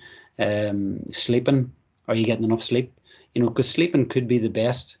time. Sleeping, are you getting enough sleep? Because sleeping could be the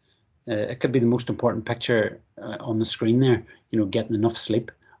best. It could be the most important picture on the screen there. Getting enough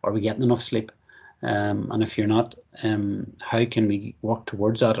sleep. Are we getting enough sleep? And if you're not, how can we work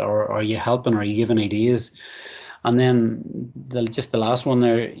towards that? Or are you helping? Are you giving ideas? And then just the last one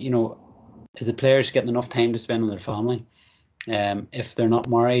there, is the players getting enough time to spend with their family? If they're not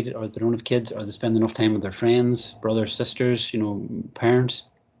married, or they don't have kids, or they spend enough time with their friends, brothers, sisters, parents,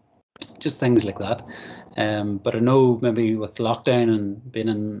 just things like that. But I know maybe with lockdown and being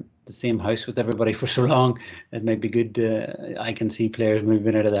in the same house with everybody for so long, it might be good. I can see players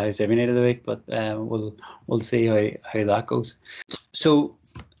moving out of the house every night of the week, but we'll see how that goes. So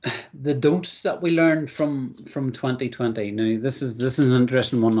the don'ts that we learned from 2020. Now this is an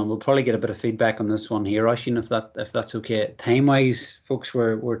interesting one, and we'll probably get a bit of feedback on this one here, Oisin, if that's okay. Time wise, folks,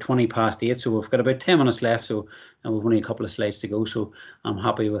 we're 20 past 8, so we've got about 10 minutes left. So, and we've only a couple of slides to go, so I'm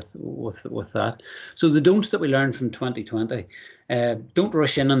happy with that. So the don'ts that we learned from 2020: don't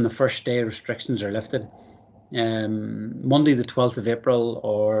rush in on the first day restrictions are lifted. Monday the 12th of April,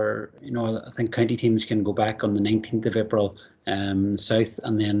 or I think county teams can go back on the 19th of April, south,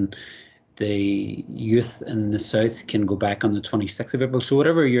 and then the youth in the south can go back on the 26th of April. So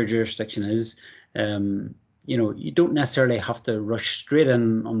whatever your jurisdiction is, you don't necessarily have to rush straight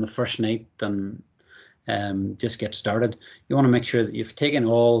in on the first night and just get started. You want to make sure that you've taken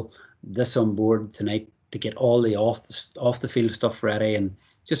all this on board tonight to get all the off the field stuff ready, and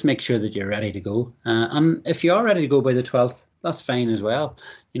just make sure that you're ready to go. And if you are ready to go by the 12th, that's fine as well.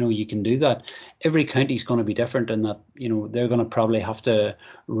 You can do that. Every county is going to be different in that, they're going to probably have to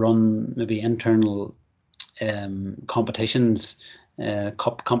run maybe internal competitions,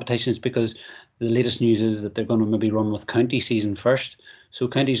 cup competitions, because the latest news is that they're going to maybe run with county season first. So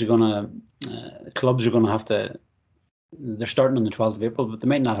counties are going to, clubs are going to have to, they're starting on the 12th of April, but they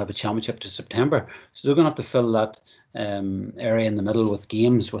might not have a championship to September. So they're going to have to fill that area in the middle with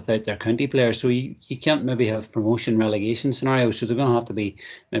games without their county players. So you can't maybe have promotion relegation scenarios. So they're going to have to be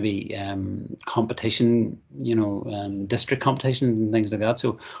maybe competition, district competitions and things like that.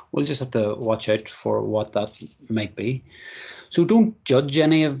 So we'll just have to watch out for what that might be. So don't judge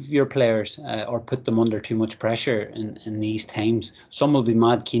any of your players or put them under too much pressure in these times. Some will be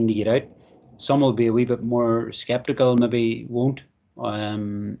mad keen to get out. Some will be a wee bit more sceptical, maybe won't. I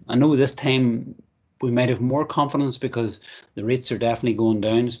know this time we might have more confidence because the rates are definitely going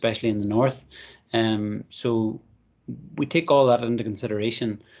down, especially in the north. So we take all that into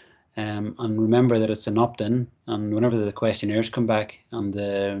consideration, and remember that it's an opt-in. And whenever the questionnaires come back and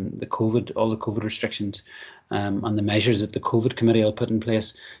the COVID, all the COVID restrictions, and the measures that the COVID committee will put in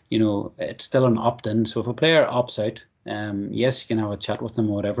place, it's still an opt-in. So if a player opts out, yes, you can have a chat with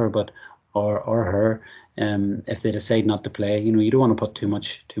them or whatever, but or her, if they decide not to play, you don't want to put too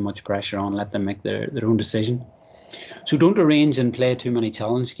much pressure on. Let them make their own decision. So don't arrange and play too many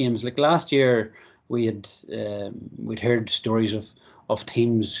challenge games. Like last year, we'd heard stories of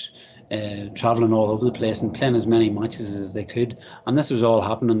teams travelling all over the place and playing as many matches as they could, and this was all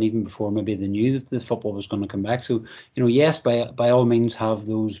happening even before maybe they knew that the football was going to come back. So yes, by all means have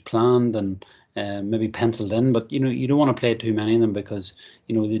those planned and maybe penciled in, but you don't want to play too many of them, because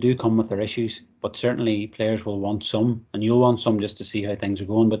they do come with their issues. But certainly players will want some, and you'll want some just to see how things are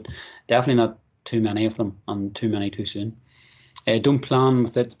going, but definitely not too many of them and too many too soon. Don't plan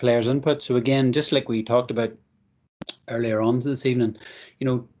without the players' input. So again, just like we talked about earlier on this evening,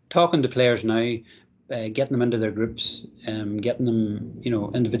 talking to players now, getting them into their groups, getting them,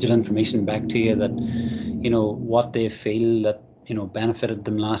 individual information back to you, that, what they feel that, benefited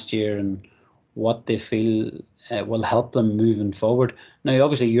them last year, and what they feel will help them moving forward. Now,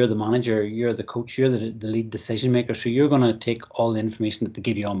 obviously, you're the manager, you're the coach, you're the lead decision maker, so you're going to take all the information that they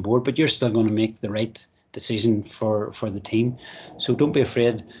give you on board, but you're still going to make the right decision for the team. So don't be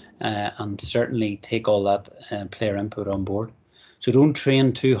afraid, and certainly take all that player input on board. So don't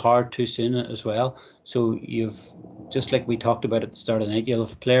train too hard too soon as well. So you've, just like we talked about at the start of the night, you'll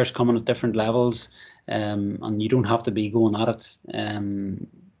have players coming at different levels, and you don't have to be going at it,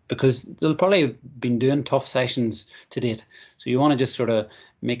 because they'll probably have been doing tough sessions to date. So you want to just sort of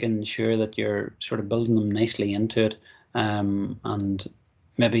making sure that you're sort of building them nicely into it, and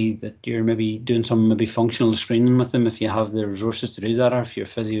maybe that you're maybe doing some maybe functional screening with them if you have the resources to do that, or if your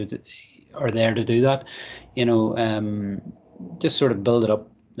physio are there to do that. Just sort of build it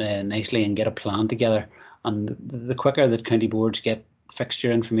up nicely and get a plan together. And the quicker that county boards get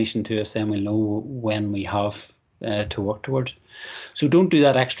fixture information to us, then we'll know when we have to work towards. So don't do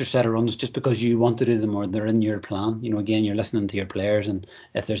that extra set of runs just because you want to do them or they're in your plan. Again, you're listening to your players, and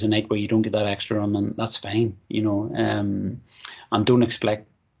if there's a night where you don't get that extra run, then that's fine. And don't expect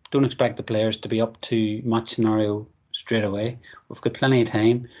the players to be up to match scenario straight away. We've got plenty of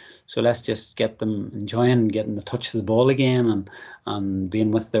time, so let's just get them enjoying getting the touch of the ball again, and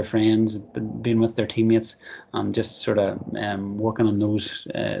being with their friends, being with their teammates, and just sort of working on those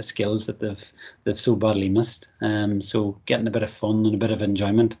skills that they've so badly missed. So getting a bit of fun and a bit of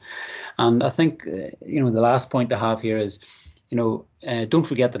enjoyment. And I think the last point to have here is, don't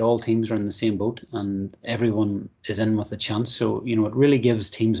forget that all teams are in the same boat and everyone is in with a chance. So, it really gives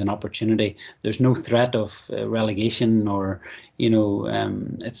teams an opportunity. There's no threat of relegation, or,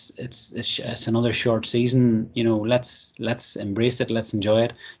 it's another short season. Let's embrace it. Let's enjoy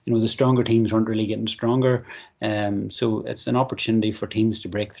it. The stronger teams aren't really getting stronger. So it's an opportunity for teams to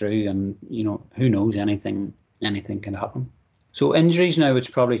break through, and, who knows, anything can happen. So injuries now,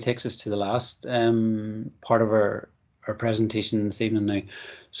 which probably takes us to the last part of our presentation this evening. Now,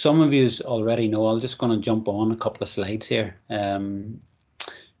 some of you already know, I'm just going to jump on a couple of slides here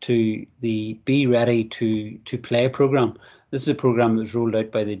to the Be Ready to Play programme. This is a programme that was rolled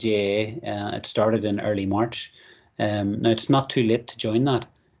out by the GAA. It started in early March. Now, it's not too late to join that.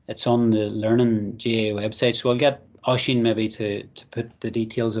 It's on the Learning GAA website, so I'll get Oisín maybe to put the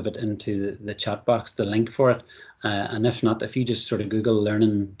details of it into the chat box, the link for it. And if not, if you just sort of Google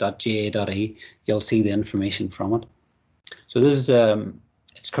learning.gaa.e, you'll see the information from it. So this is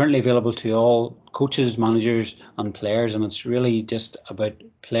it's currently available to all coaches, managers and players, and it's really just about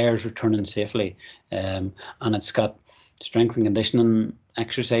players returning safely. And it's got strength and conditioning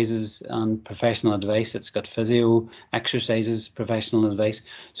exercises and professional advice. It's got physio exercises, professional advice.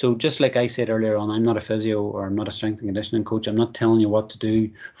 So just like I said earlier on, I'm not a physio or I'm not a strength and conditioning coach. I'm not telling you what to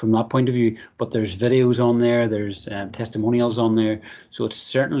do from that point of view, but there's videos on there, there's testimonials on there. So it's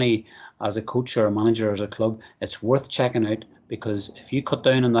certainly, as a coach or a manager or as a club, it's worth checking out, because if you cut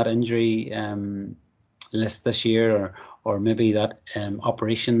down on that injury list this year, or maybe that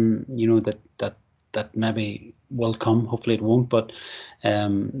operation, that maybe will come, hopefully it won't, but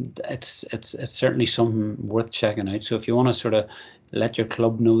it's certainly something worth checking out. So if you want to sort of let your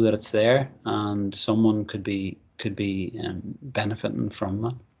club know that it's there and someone could be benefiting from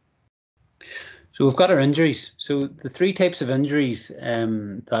that. So we've got our injuries. So the three types of injuries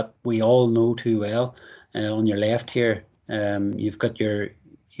that we all know too well. On your left here, you've got your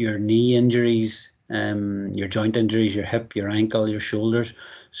knee injuries, your joint injuries, your hip, your ankle, your shoulders.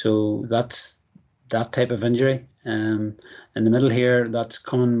 So that's that type of injury. In the middle here, that's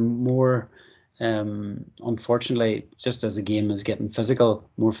coming more, unfortunately, just as the game is getting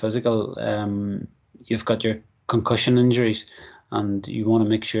more physical, you've got your concussion injuries. And you want to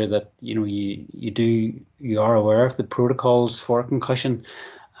make sure that you are aware of the protocols for concussion,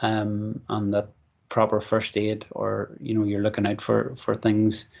 and that proper first aid, or you're looking out for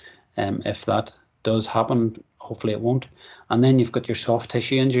things if that does happen. Hopefully it won't. And then you've got your soft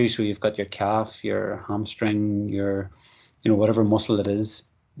tissue injuries, so you've got your calf, your hamstring, your whatever muscle it is.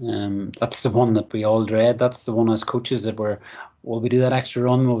 That's the one that we all dread. That's the one as coaches that will we do that extra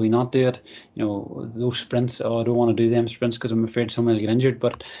run? Will we not do it? Those sprints. Oh, I don't want to do them sprints because I'm afraid someone will get injured.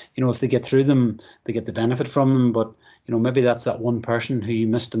 But if they get through them, they get the benefit from them. But maybe that's that one person who you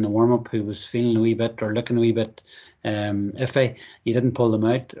missed in the warm up who was feeling a wee bit or looking a wee bit iffy. You didn't pull them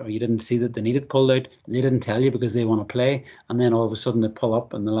out, or you didn't see that they needed pulled out. They didn't tell you because they want to play, and then all of a sudden they pull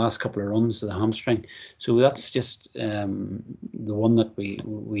up in the last couple of runs of the hamstring. So that's just the one that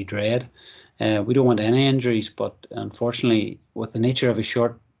we dread. We don't want any injuries, but unfortunately, with the nature of a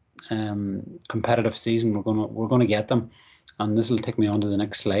short competitive season, we're gonna get them, and this will take me on to the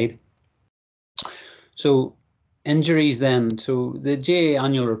next slide. So injuries then. So the GAA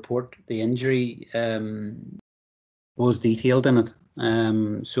annual report, the injury was detailed in it.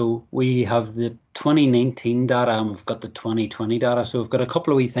 So we have the 2019 data and we've got the 2020 data. So we've got a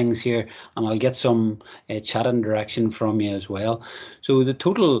couple of wee things here, and I'll get some chat and direction from you as well. So the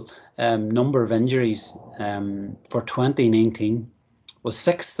total number of injuries for 2019 was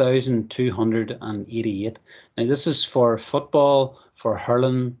 6,288. Now this is for football, for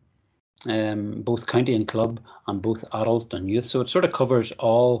hurling, both county and club, and both adult and youth. So it sort of covers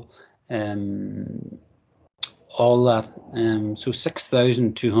all that. So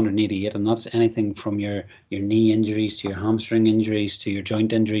 6,288, and that's anything from your knee injuries to your hamstring injuries to your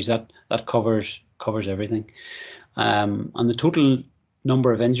joint injuries. That covers everything. And the total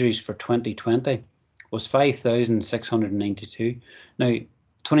number of injuries for 2020 was 5,692. Now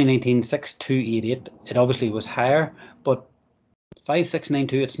 2019 6,288. It obviously was higher, but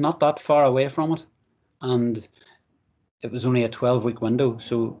 5,692. It's not that far away from it, and it was only a 12-week window.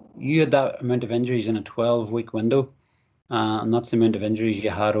 So you had that amount of injuries in a 12-week window, and that's the amount of injuries you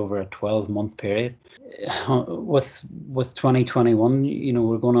had over a 12-month period. With 2021,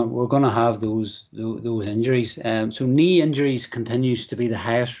 we're gonna have those injuries. So knee injuries continues to be the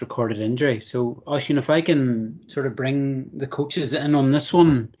highest recorded injury. So Oisín, if I can sort of bring the coaches in on this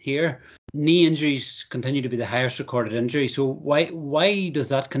one here. Knee injuries continue to be the highest recorded injury. So why does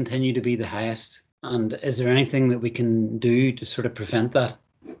that continue to be the highest? And is there anything that we can do to sort of prevent that?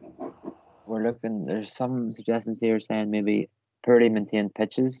 We're looking, there's some suggestions here saying maybe poorly maintained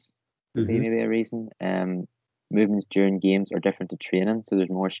pitches would be maybe a reason. Movements during games are different to training, so there's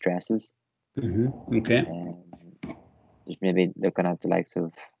more stresses. Okay. There's maybe looking at the likes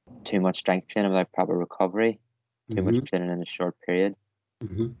of too much strength training without proper recovery, too much training in a short period.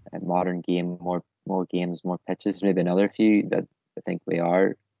 Modern game, more games, more pitches. Maybe another few that I think we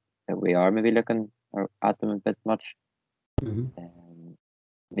are maybe looking at them a bit much.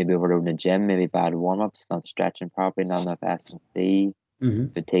 Maybe overloading the gym, maybe bad warm-ups, not stretching properly, not enough S&C,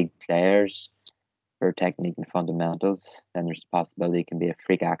 fatigued players for technique and fundamentals. Then there's the possibility it can be a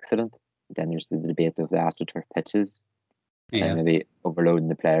freak accident. Then there's the debate of the AstroTurf pitches. And maybe overloading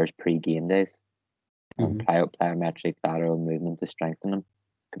the players pre-game days. And plyometric lateral movement to strengthen them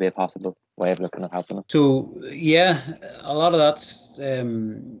could be a possible way of looking at helping them. So yeah, a lot of that's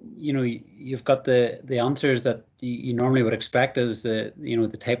you've got the answers that you normally would expect as the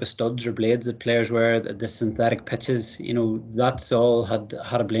type of studs or blades that players wear, the synthetic pitches. That's all had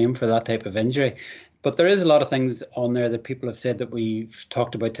a blame for that type of injury. But there is a lot of things on there that people have said that we've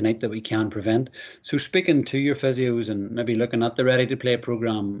talked about tonight that we can prevent. So speaking to your physios and maybe looking at the Ready to Play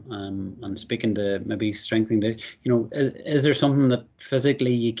program and speaking to maybe strengthening is there something that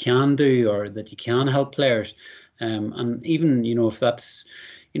physically you can do or that you can help players? And even, if that's,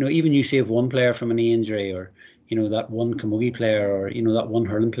 even you save one player from a knee injury or, that one camogie player or, that one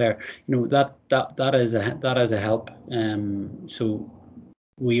hurling player, that is a help. So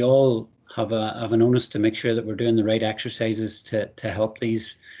we all have an onus to make sure that we're doing the right exercises to help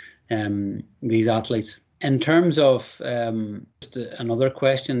these athletes. In terms of just another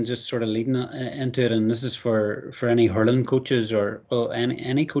question, just sort of leading into it, and this is for any hurling coaches or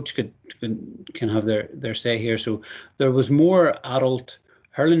any coach can have their say here. So there was more adult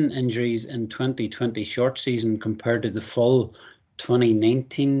hurling injuries in 2020 short season compared to the full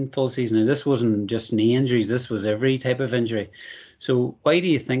 2019 full season. Now this wasn't just knee injuries; this was every type of injury. So why do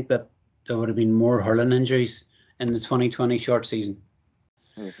you think that there would have been more hurling injuries in the 2020 short season?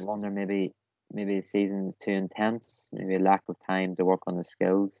 I was wondering maybe the season is too intense, maybe a lack of time to work on the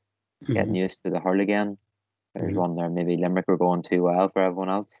skills, getting used to the hurl again. I was wondering maybe Limerick were going too well for everyone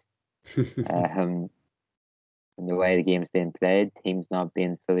else. And the way the game's being played, teams not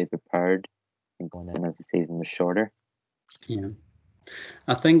being fully prepared and going in as the season was shorter. Yeah.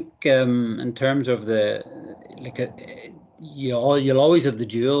 I think in terms of you'll always have the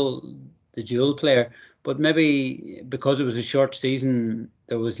dual player, but maybe because it was a short season,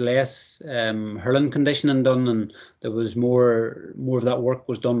 there was less hurling conditioning done, and there was more of that work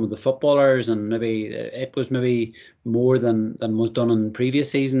was done with the footballers, and maybe it was maybe more than was done in previous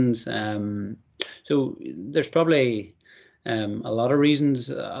seasons. So there's probably a lot of reasons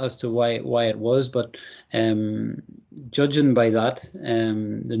as to why it was, but judging by that,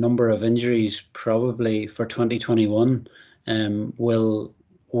 the number of injuries probably for 2021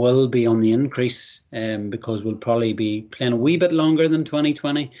 will be on the increase, because we'll probably be playing a wee bit longer than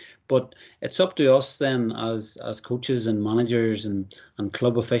 2020. But it's up to us then as coaches and managers and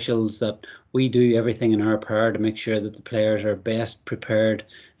club officials that we do everything in our power to make sure that the players are best prepared.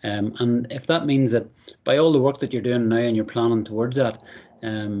 And if that means that by all the work that you're doing now and you're planning towards that,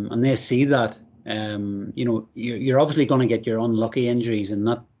 and they see that, you're obviously going to get your unlucky injuries, and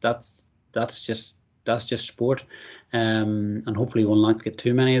that's just sport. And hopefully we'll not get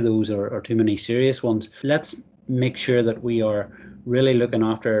too many of those or too many serious ones. Let's make sure that we are really looking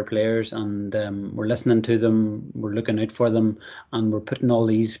after our players, and we're listening to them, we're looking out for them, and we're putting all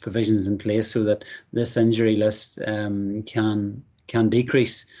these provisions in place so that this injury list can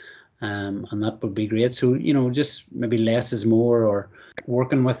decrease, and that would be great. So just maybe less is more, or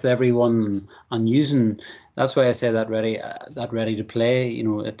working with everyone and using. That's why I say that ready to play.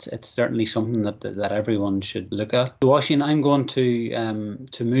 It's certainly something that everyone should look at. So, Oisín, I'm going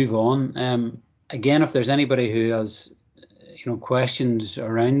to move on. Again, if there's anybody who has questions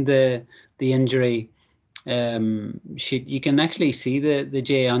around the injury, you can actually see the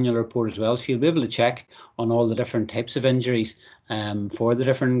J annual report as well. She'll be able to check on all the different types of injuries for the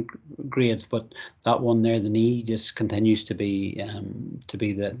different grades, but that one there, the knee, just continues to be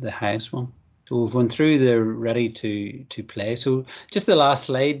the highest one. So we've went through the ready to play. So just the last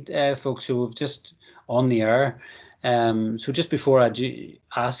slide, folks. So we've just on the air. So just before I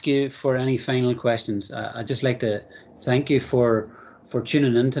ask you for any final questions, I'd just like to thank you for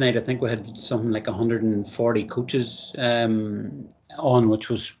tuning in tonight. I think we had something like 140 coaches on, which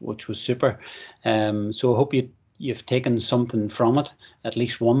was super. So I hope you've taken something from it, at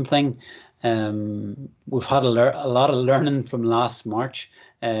least one thing. We've had a lot of learning from last March.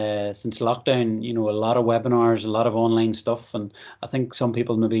 Since lockdown, a lot of webinars, a lot of online stuff, and I think some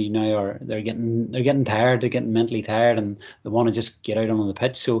people maybe now they're getting tired, they're getting mentally tired, and they want to just get out on the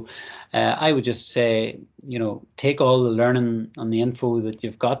pitch. So I would just say, take all the learning and the info that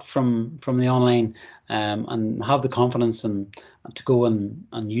you've got from the online, and have the confidence and to go and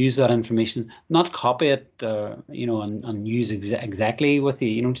use that information, not copy it, and use exactly with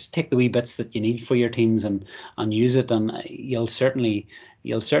you. Just take the wee bits that you need for your teams and use it, and you'll certainly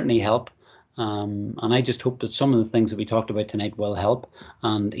help. And I just hope that some of the things that we talked about tonight will help.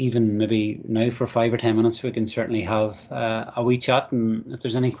 And even maybe now for 5 or 10 minutes, we can certainly have a wee chat. And if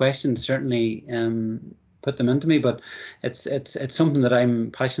there's any questions, certainly put them into me. But it's something that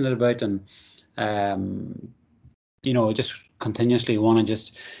I'm passionate about, and I just continuously want to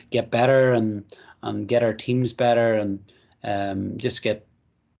just get better and get our teams better, and just get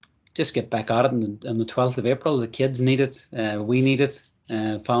back at it. And on the 12th of April, the kids need it, we need it,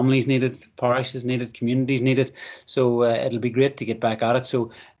 families need it, parishes need it, communities need it. So it'll be great to get back at it.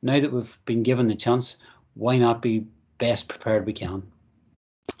 So now that we've been given the chance, why not be best prepared we can?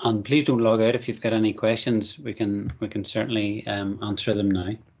 And please don't log out if you've got any questions. We can certainly answer them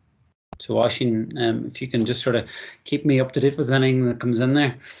now. So Oisín, if you can just sort of keep me up to date with anything that comes in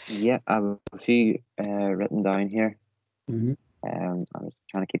there. Yeah, I have a few written down here. Mm-hmm. I was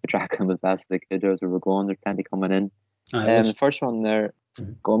trying to keep a track of them as best as I could as we were going. There's plenty coming in. The first one there,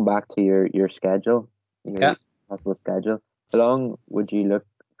 going back to your schedule, your possible schedule. How long would you look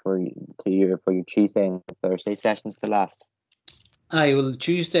for your Tuesday and Thursday sessions to last? Well, the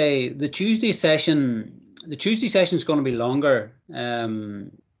Tuesday session is going to be longer,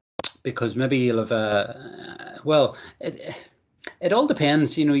 because maybe you'll have it all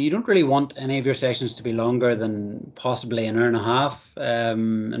depends. You don't really want any of your sessions to be longer than possibly an hour and a half,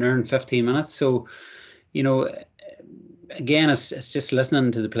 an hour and 15 minutes. So, again, it's just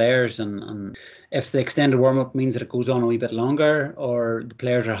listening to the players, and if the extended warm-up means that it goes on a wee bit longer, or the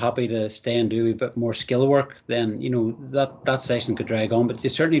players are happy to stay and do a wee bit more skill work, then that session could drag on. But you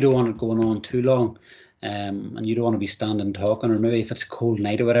certainly don't want it going on too long, and you don't want to be standing talking, or maybe if it's a cold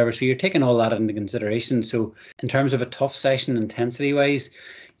night or whatever. So you're taking all that into consideration. So in terms of a tough session intensity wise,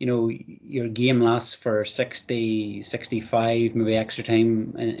 your game lasts for 60, 65, maybe extra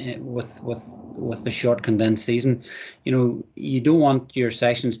time with the short condensed season. You don't want your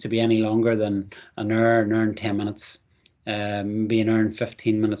sessions to be any longer than an hour and 10 minutes, maybe an hour and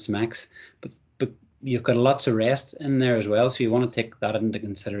 15 minutes max. But you've got lots of rest in there as well, so you want to take that into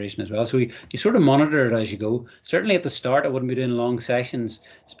consideration as well. So you sort of monitor it as you go. Certainly at the start, I wouldn't be doing long sessions,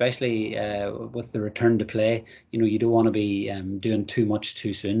 especially with the return to play. You don't want to be doing too much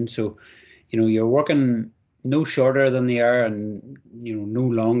too soon. So, you're working no shorter than the hour and, no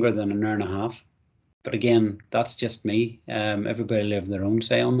longer than an hour and a half. But again, that's just me. Everybody will have their own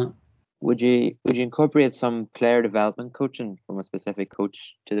say on that. Would you incorporate some player development coaching from a specific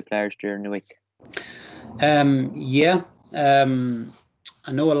coach to the players during the week? Yeah.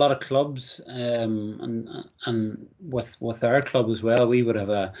 I know a lot of clubs, and with our club as well, we would have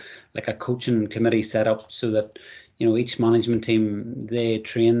a coaching committee set up so that each management team they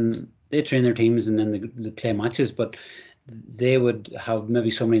train their teams and then they play matches, but they would have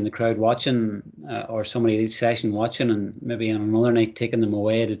maybe somebody in the crowd watching, or somebody at each session watching, and maybe on another night taking them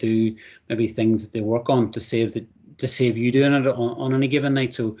away to do maybe things that they work on to save you doing it on any given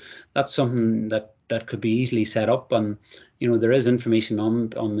night. So that's something that could be easily set up, and there is information on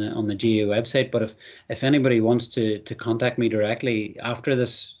the GA website. But if anybody wants to contact me directly after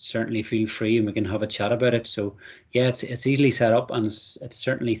this, certainly feel free and we can have a chat about it. So yeah, it's easily set up, and it's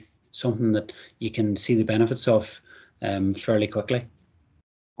certainly something that you can see the benefits of fairly quickly.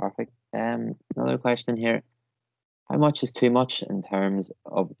 Perfect. Another question here. How much is too much in terms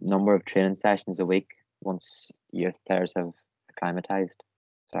of number of training sessions a week once youth players have acclimatized?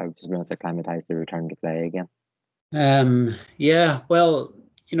 So I was going to say acclimatized to return to play again. Yeah, well,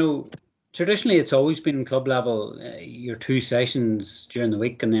 traditionally it's always been club level, your 2 sessions during the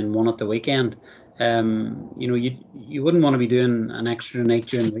week and then one at the weekend. You wouldn't want to be doing an extra night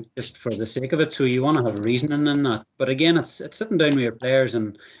during the week just for the sake of it. So you want to have a reasoning in that. But again, it's sitting down with your players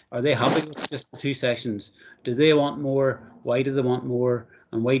and are they happy with just the 2 sessions? Do they want more? Why do they want more?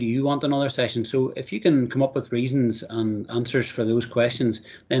 And why do you want another session? So if you can come up with reasons and answers for those questions,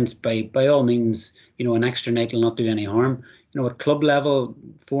 then by all means, an extra night will not do any harm. At club level,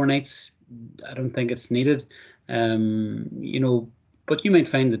 4 nights, I don't think it's needed. But you might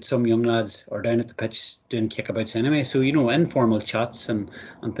find that some young lads are down at the pitch doing kickabouts anyway. So, informal chats and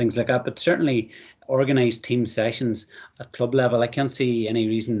things like that. But certainly organised team sessions at club level, I can't see any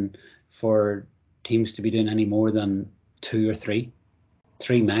reason for teams to be doing any more than 2 or 3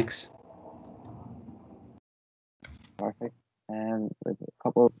 max. Perfect. With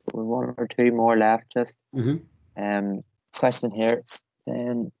with 1 or 2 more left, just. Question here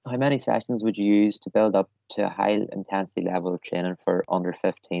saying, how many sessions would you use to build up to a high intensity level of training for under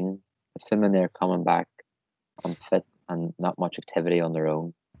 15, assuming they're coming back unfit and not much activity on their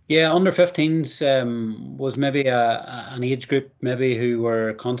own? Yeah, under 15s was maybe an age group maybe who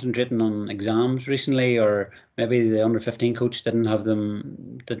were concentrating on exams recently, or maybe the under 15 coach didn't have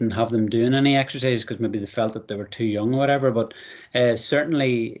them doing any exercises because maybe they felt that they were too young or whatever. But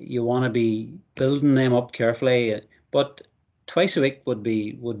certainly you want to be building them up carefully. But twice a week would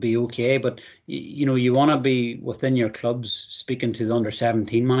be okay. But you want to be within your clubs speaking to the under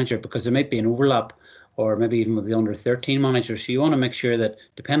 17 manager, because there might be an overlap, or maybe even with the under 13 manager. So you want to make sure that,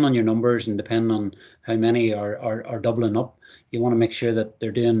 depending on your numbers and depending on how many are doubling up, you want to make sure that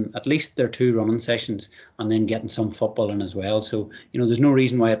they're doing at least their 2 running sessions and then getting some football in as well. So, there's no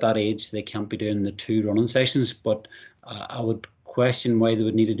reason why at that age they can't be doing the 2 running sessions, but I would question why they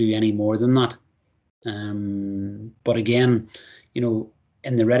would need to do any more than that. But again,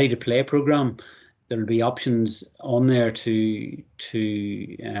 in the ready to play program, there'll be options on there to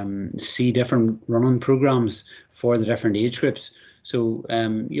see different running programs for the different age groups. So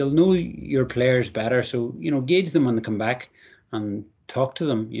you'll know your players better. So gauge them when they come back and talk to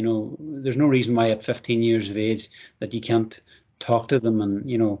them. There's no reason why at 15 years of age that you can't talk to them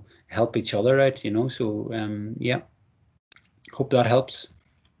and help each other out. So yeah, hope that helps.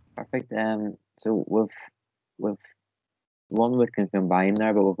 Perfect. So we've one we can combine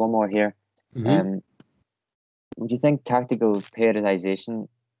there, but with one more here. Would you think tactical periodization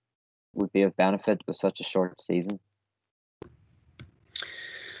would be of benefit with such a short season?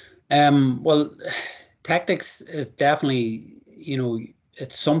 Well, tactics is definitely,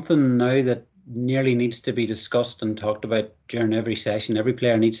 it's something now that nearly needs to be discussed and talked about during every session. Every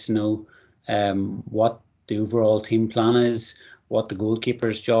player needs to know what the overall team plan is, what the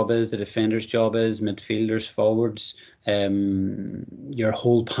goalkeeper's job is, the defender's job is, midfielders, forwards, your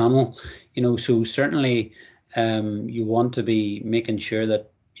whole panel. So certainly you want to be making sure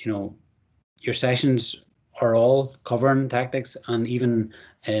that your sessions are all covering tactics and even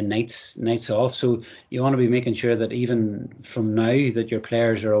nights off. So you want to be making sure that even from now that your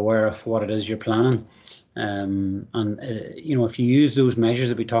players are aware of what it is you're planning. And if you use those measures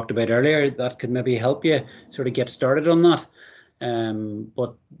that we talked about earlier, that could maybe help you sort of get started on that.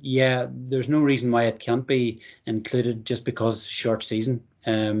 But yeah, there's no reason why it can't be included just because it's a short season.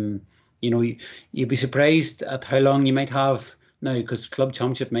 You'd be surprised at how long you might have now, because club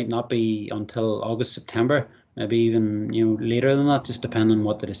championship might not be until August, September, maybe even later than that, just depending on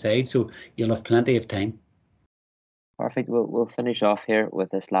what they decide. So you'll have plenty of time. Perfect. We'll finish off here with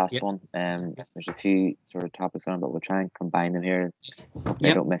this last Yep. one. There's a few sort of topics on it, but we'll try and combine them here. Hopefully,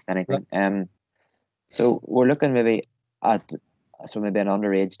 Yep. don't miss anything. So we're looking maybe at maybe an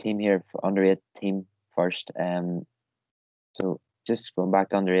underage team here, for under-8 team first. So just going back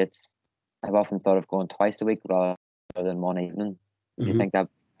to under-8s, I've often thought of going twice a week rather than one evening. Do you think that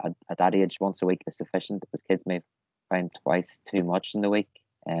at that age, once a week is sufficient? Because kids may find twice too much in the week.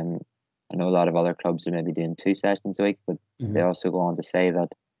 I know a lot of other clubs are maybe doing 2 sessions a week, but they also go on to say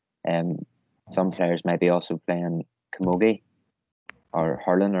that some players might be also playing camogie or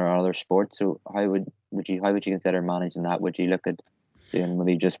hurling or other sports. So how would you consider managing that? Would you look at doing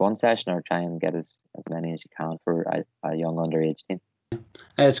maybe just one session, or try and get as many as you can for a young underage team?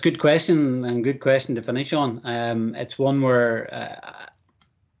 It's a good question, and good question to finish on. It's one where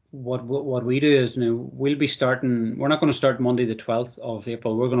what we do is we'll be starting. We're not going to start Monday the 12th of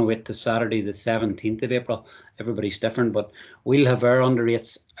April. We're going to wait to Saturday the 17th of April. Everybody's different, but we'll have our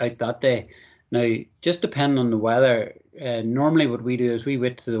under-8s out that day. Now, just depending on the weather, normally what we do is we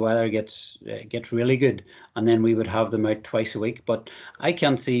wait till the weather gets really good, and then we would have them out twice a week. But I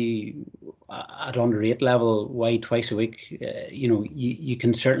can't see at under-8 level why twice a week. You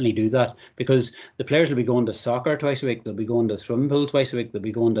can certainly do that, because the players will be going to soccer twice a week, they'll be going to swimming pool twice a week, they'll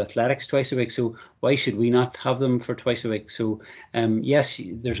be going to athletics twice a week. So why should we not have them for twice a week? So yes,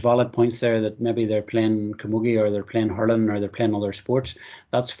 there's valid points there that maybe they're playing camogie or they're playing hurling or they're playing other sports.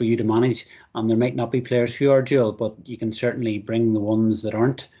 That's for you to manage. And there might not be players who are dual, but you can certainly bring the ones that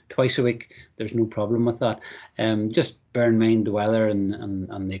aren't twice a week. There's no problem with that. Just bear in mind the weather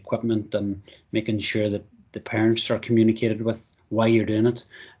and the equipment, and making sure that the parents are communicated with why you're doing it.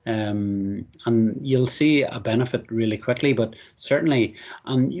 And you'll see a benefit really quickly. But certainly,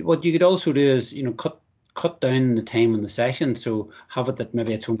 and what you could also do is cut down the time in the session. So have it that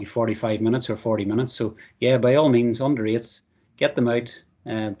maybe it's only 45 minutes or 40 minutes. So yeah, by all means, under-8s, get them out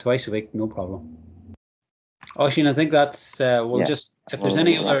twice a week, no problem. Oisín, I think that's if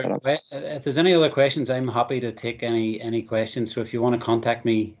there's any other questions, I'm happy to take any questions. So if you want to contact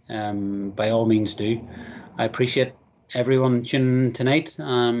me, by all means do. I appreciate everyone tuning in tonight.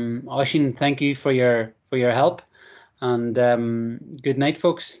 Oisín, thank you for your help, and good night,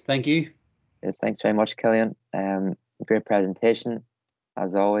 folks. Thank you. Yes, thanks very much, Killian. Great presentation,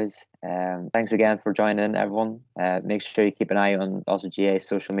 as always. Thanks again for joining in, everyone. Make sure you keep an eye on also GA's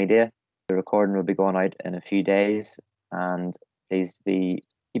social media. The recording will be going out in a few days, and please keep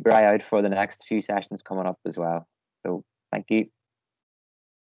your eye out for the next few sessions coming up as well. So thank you.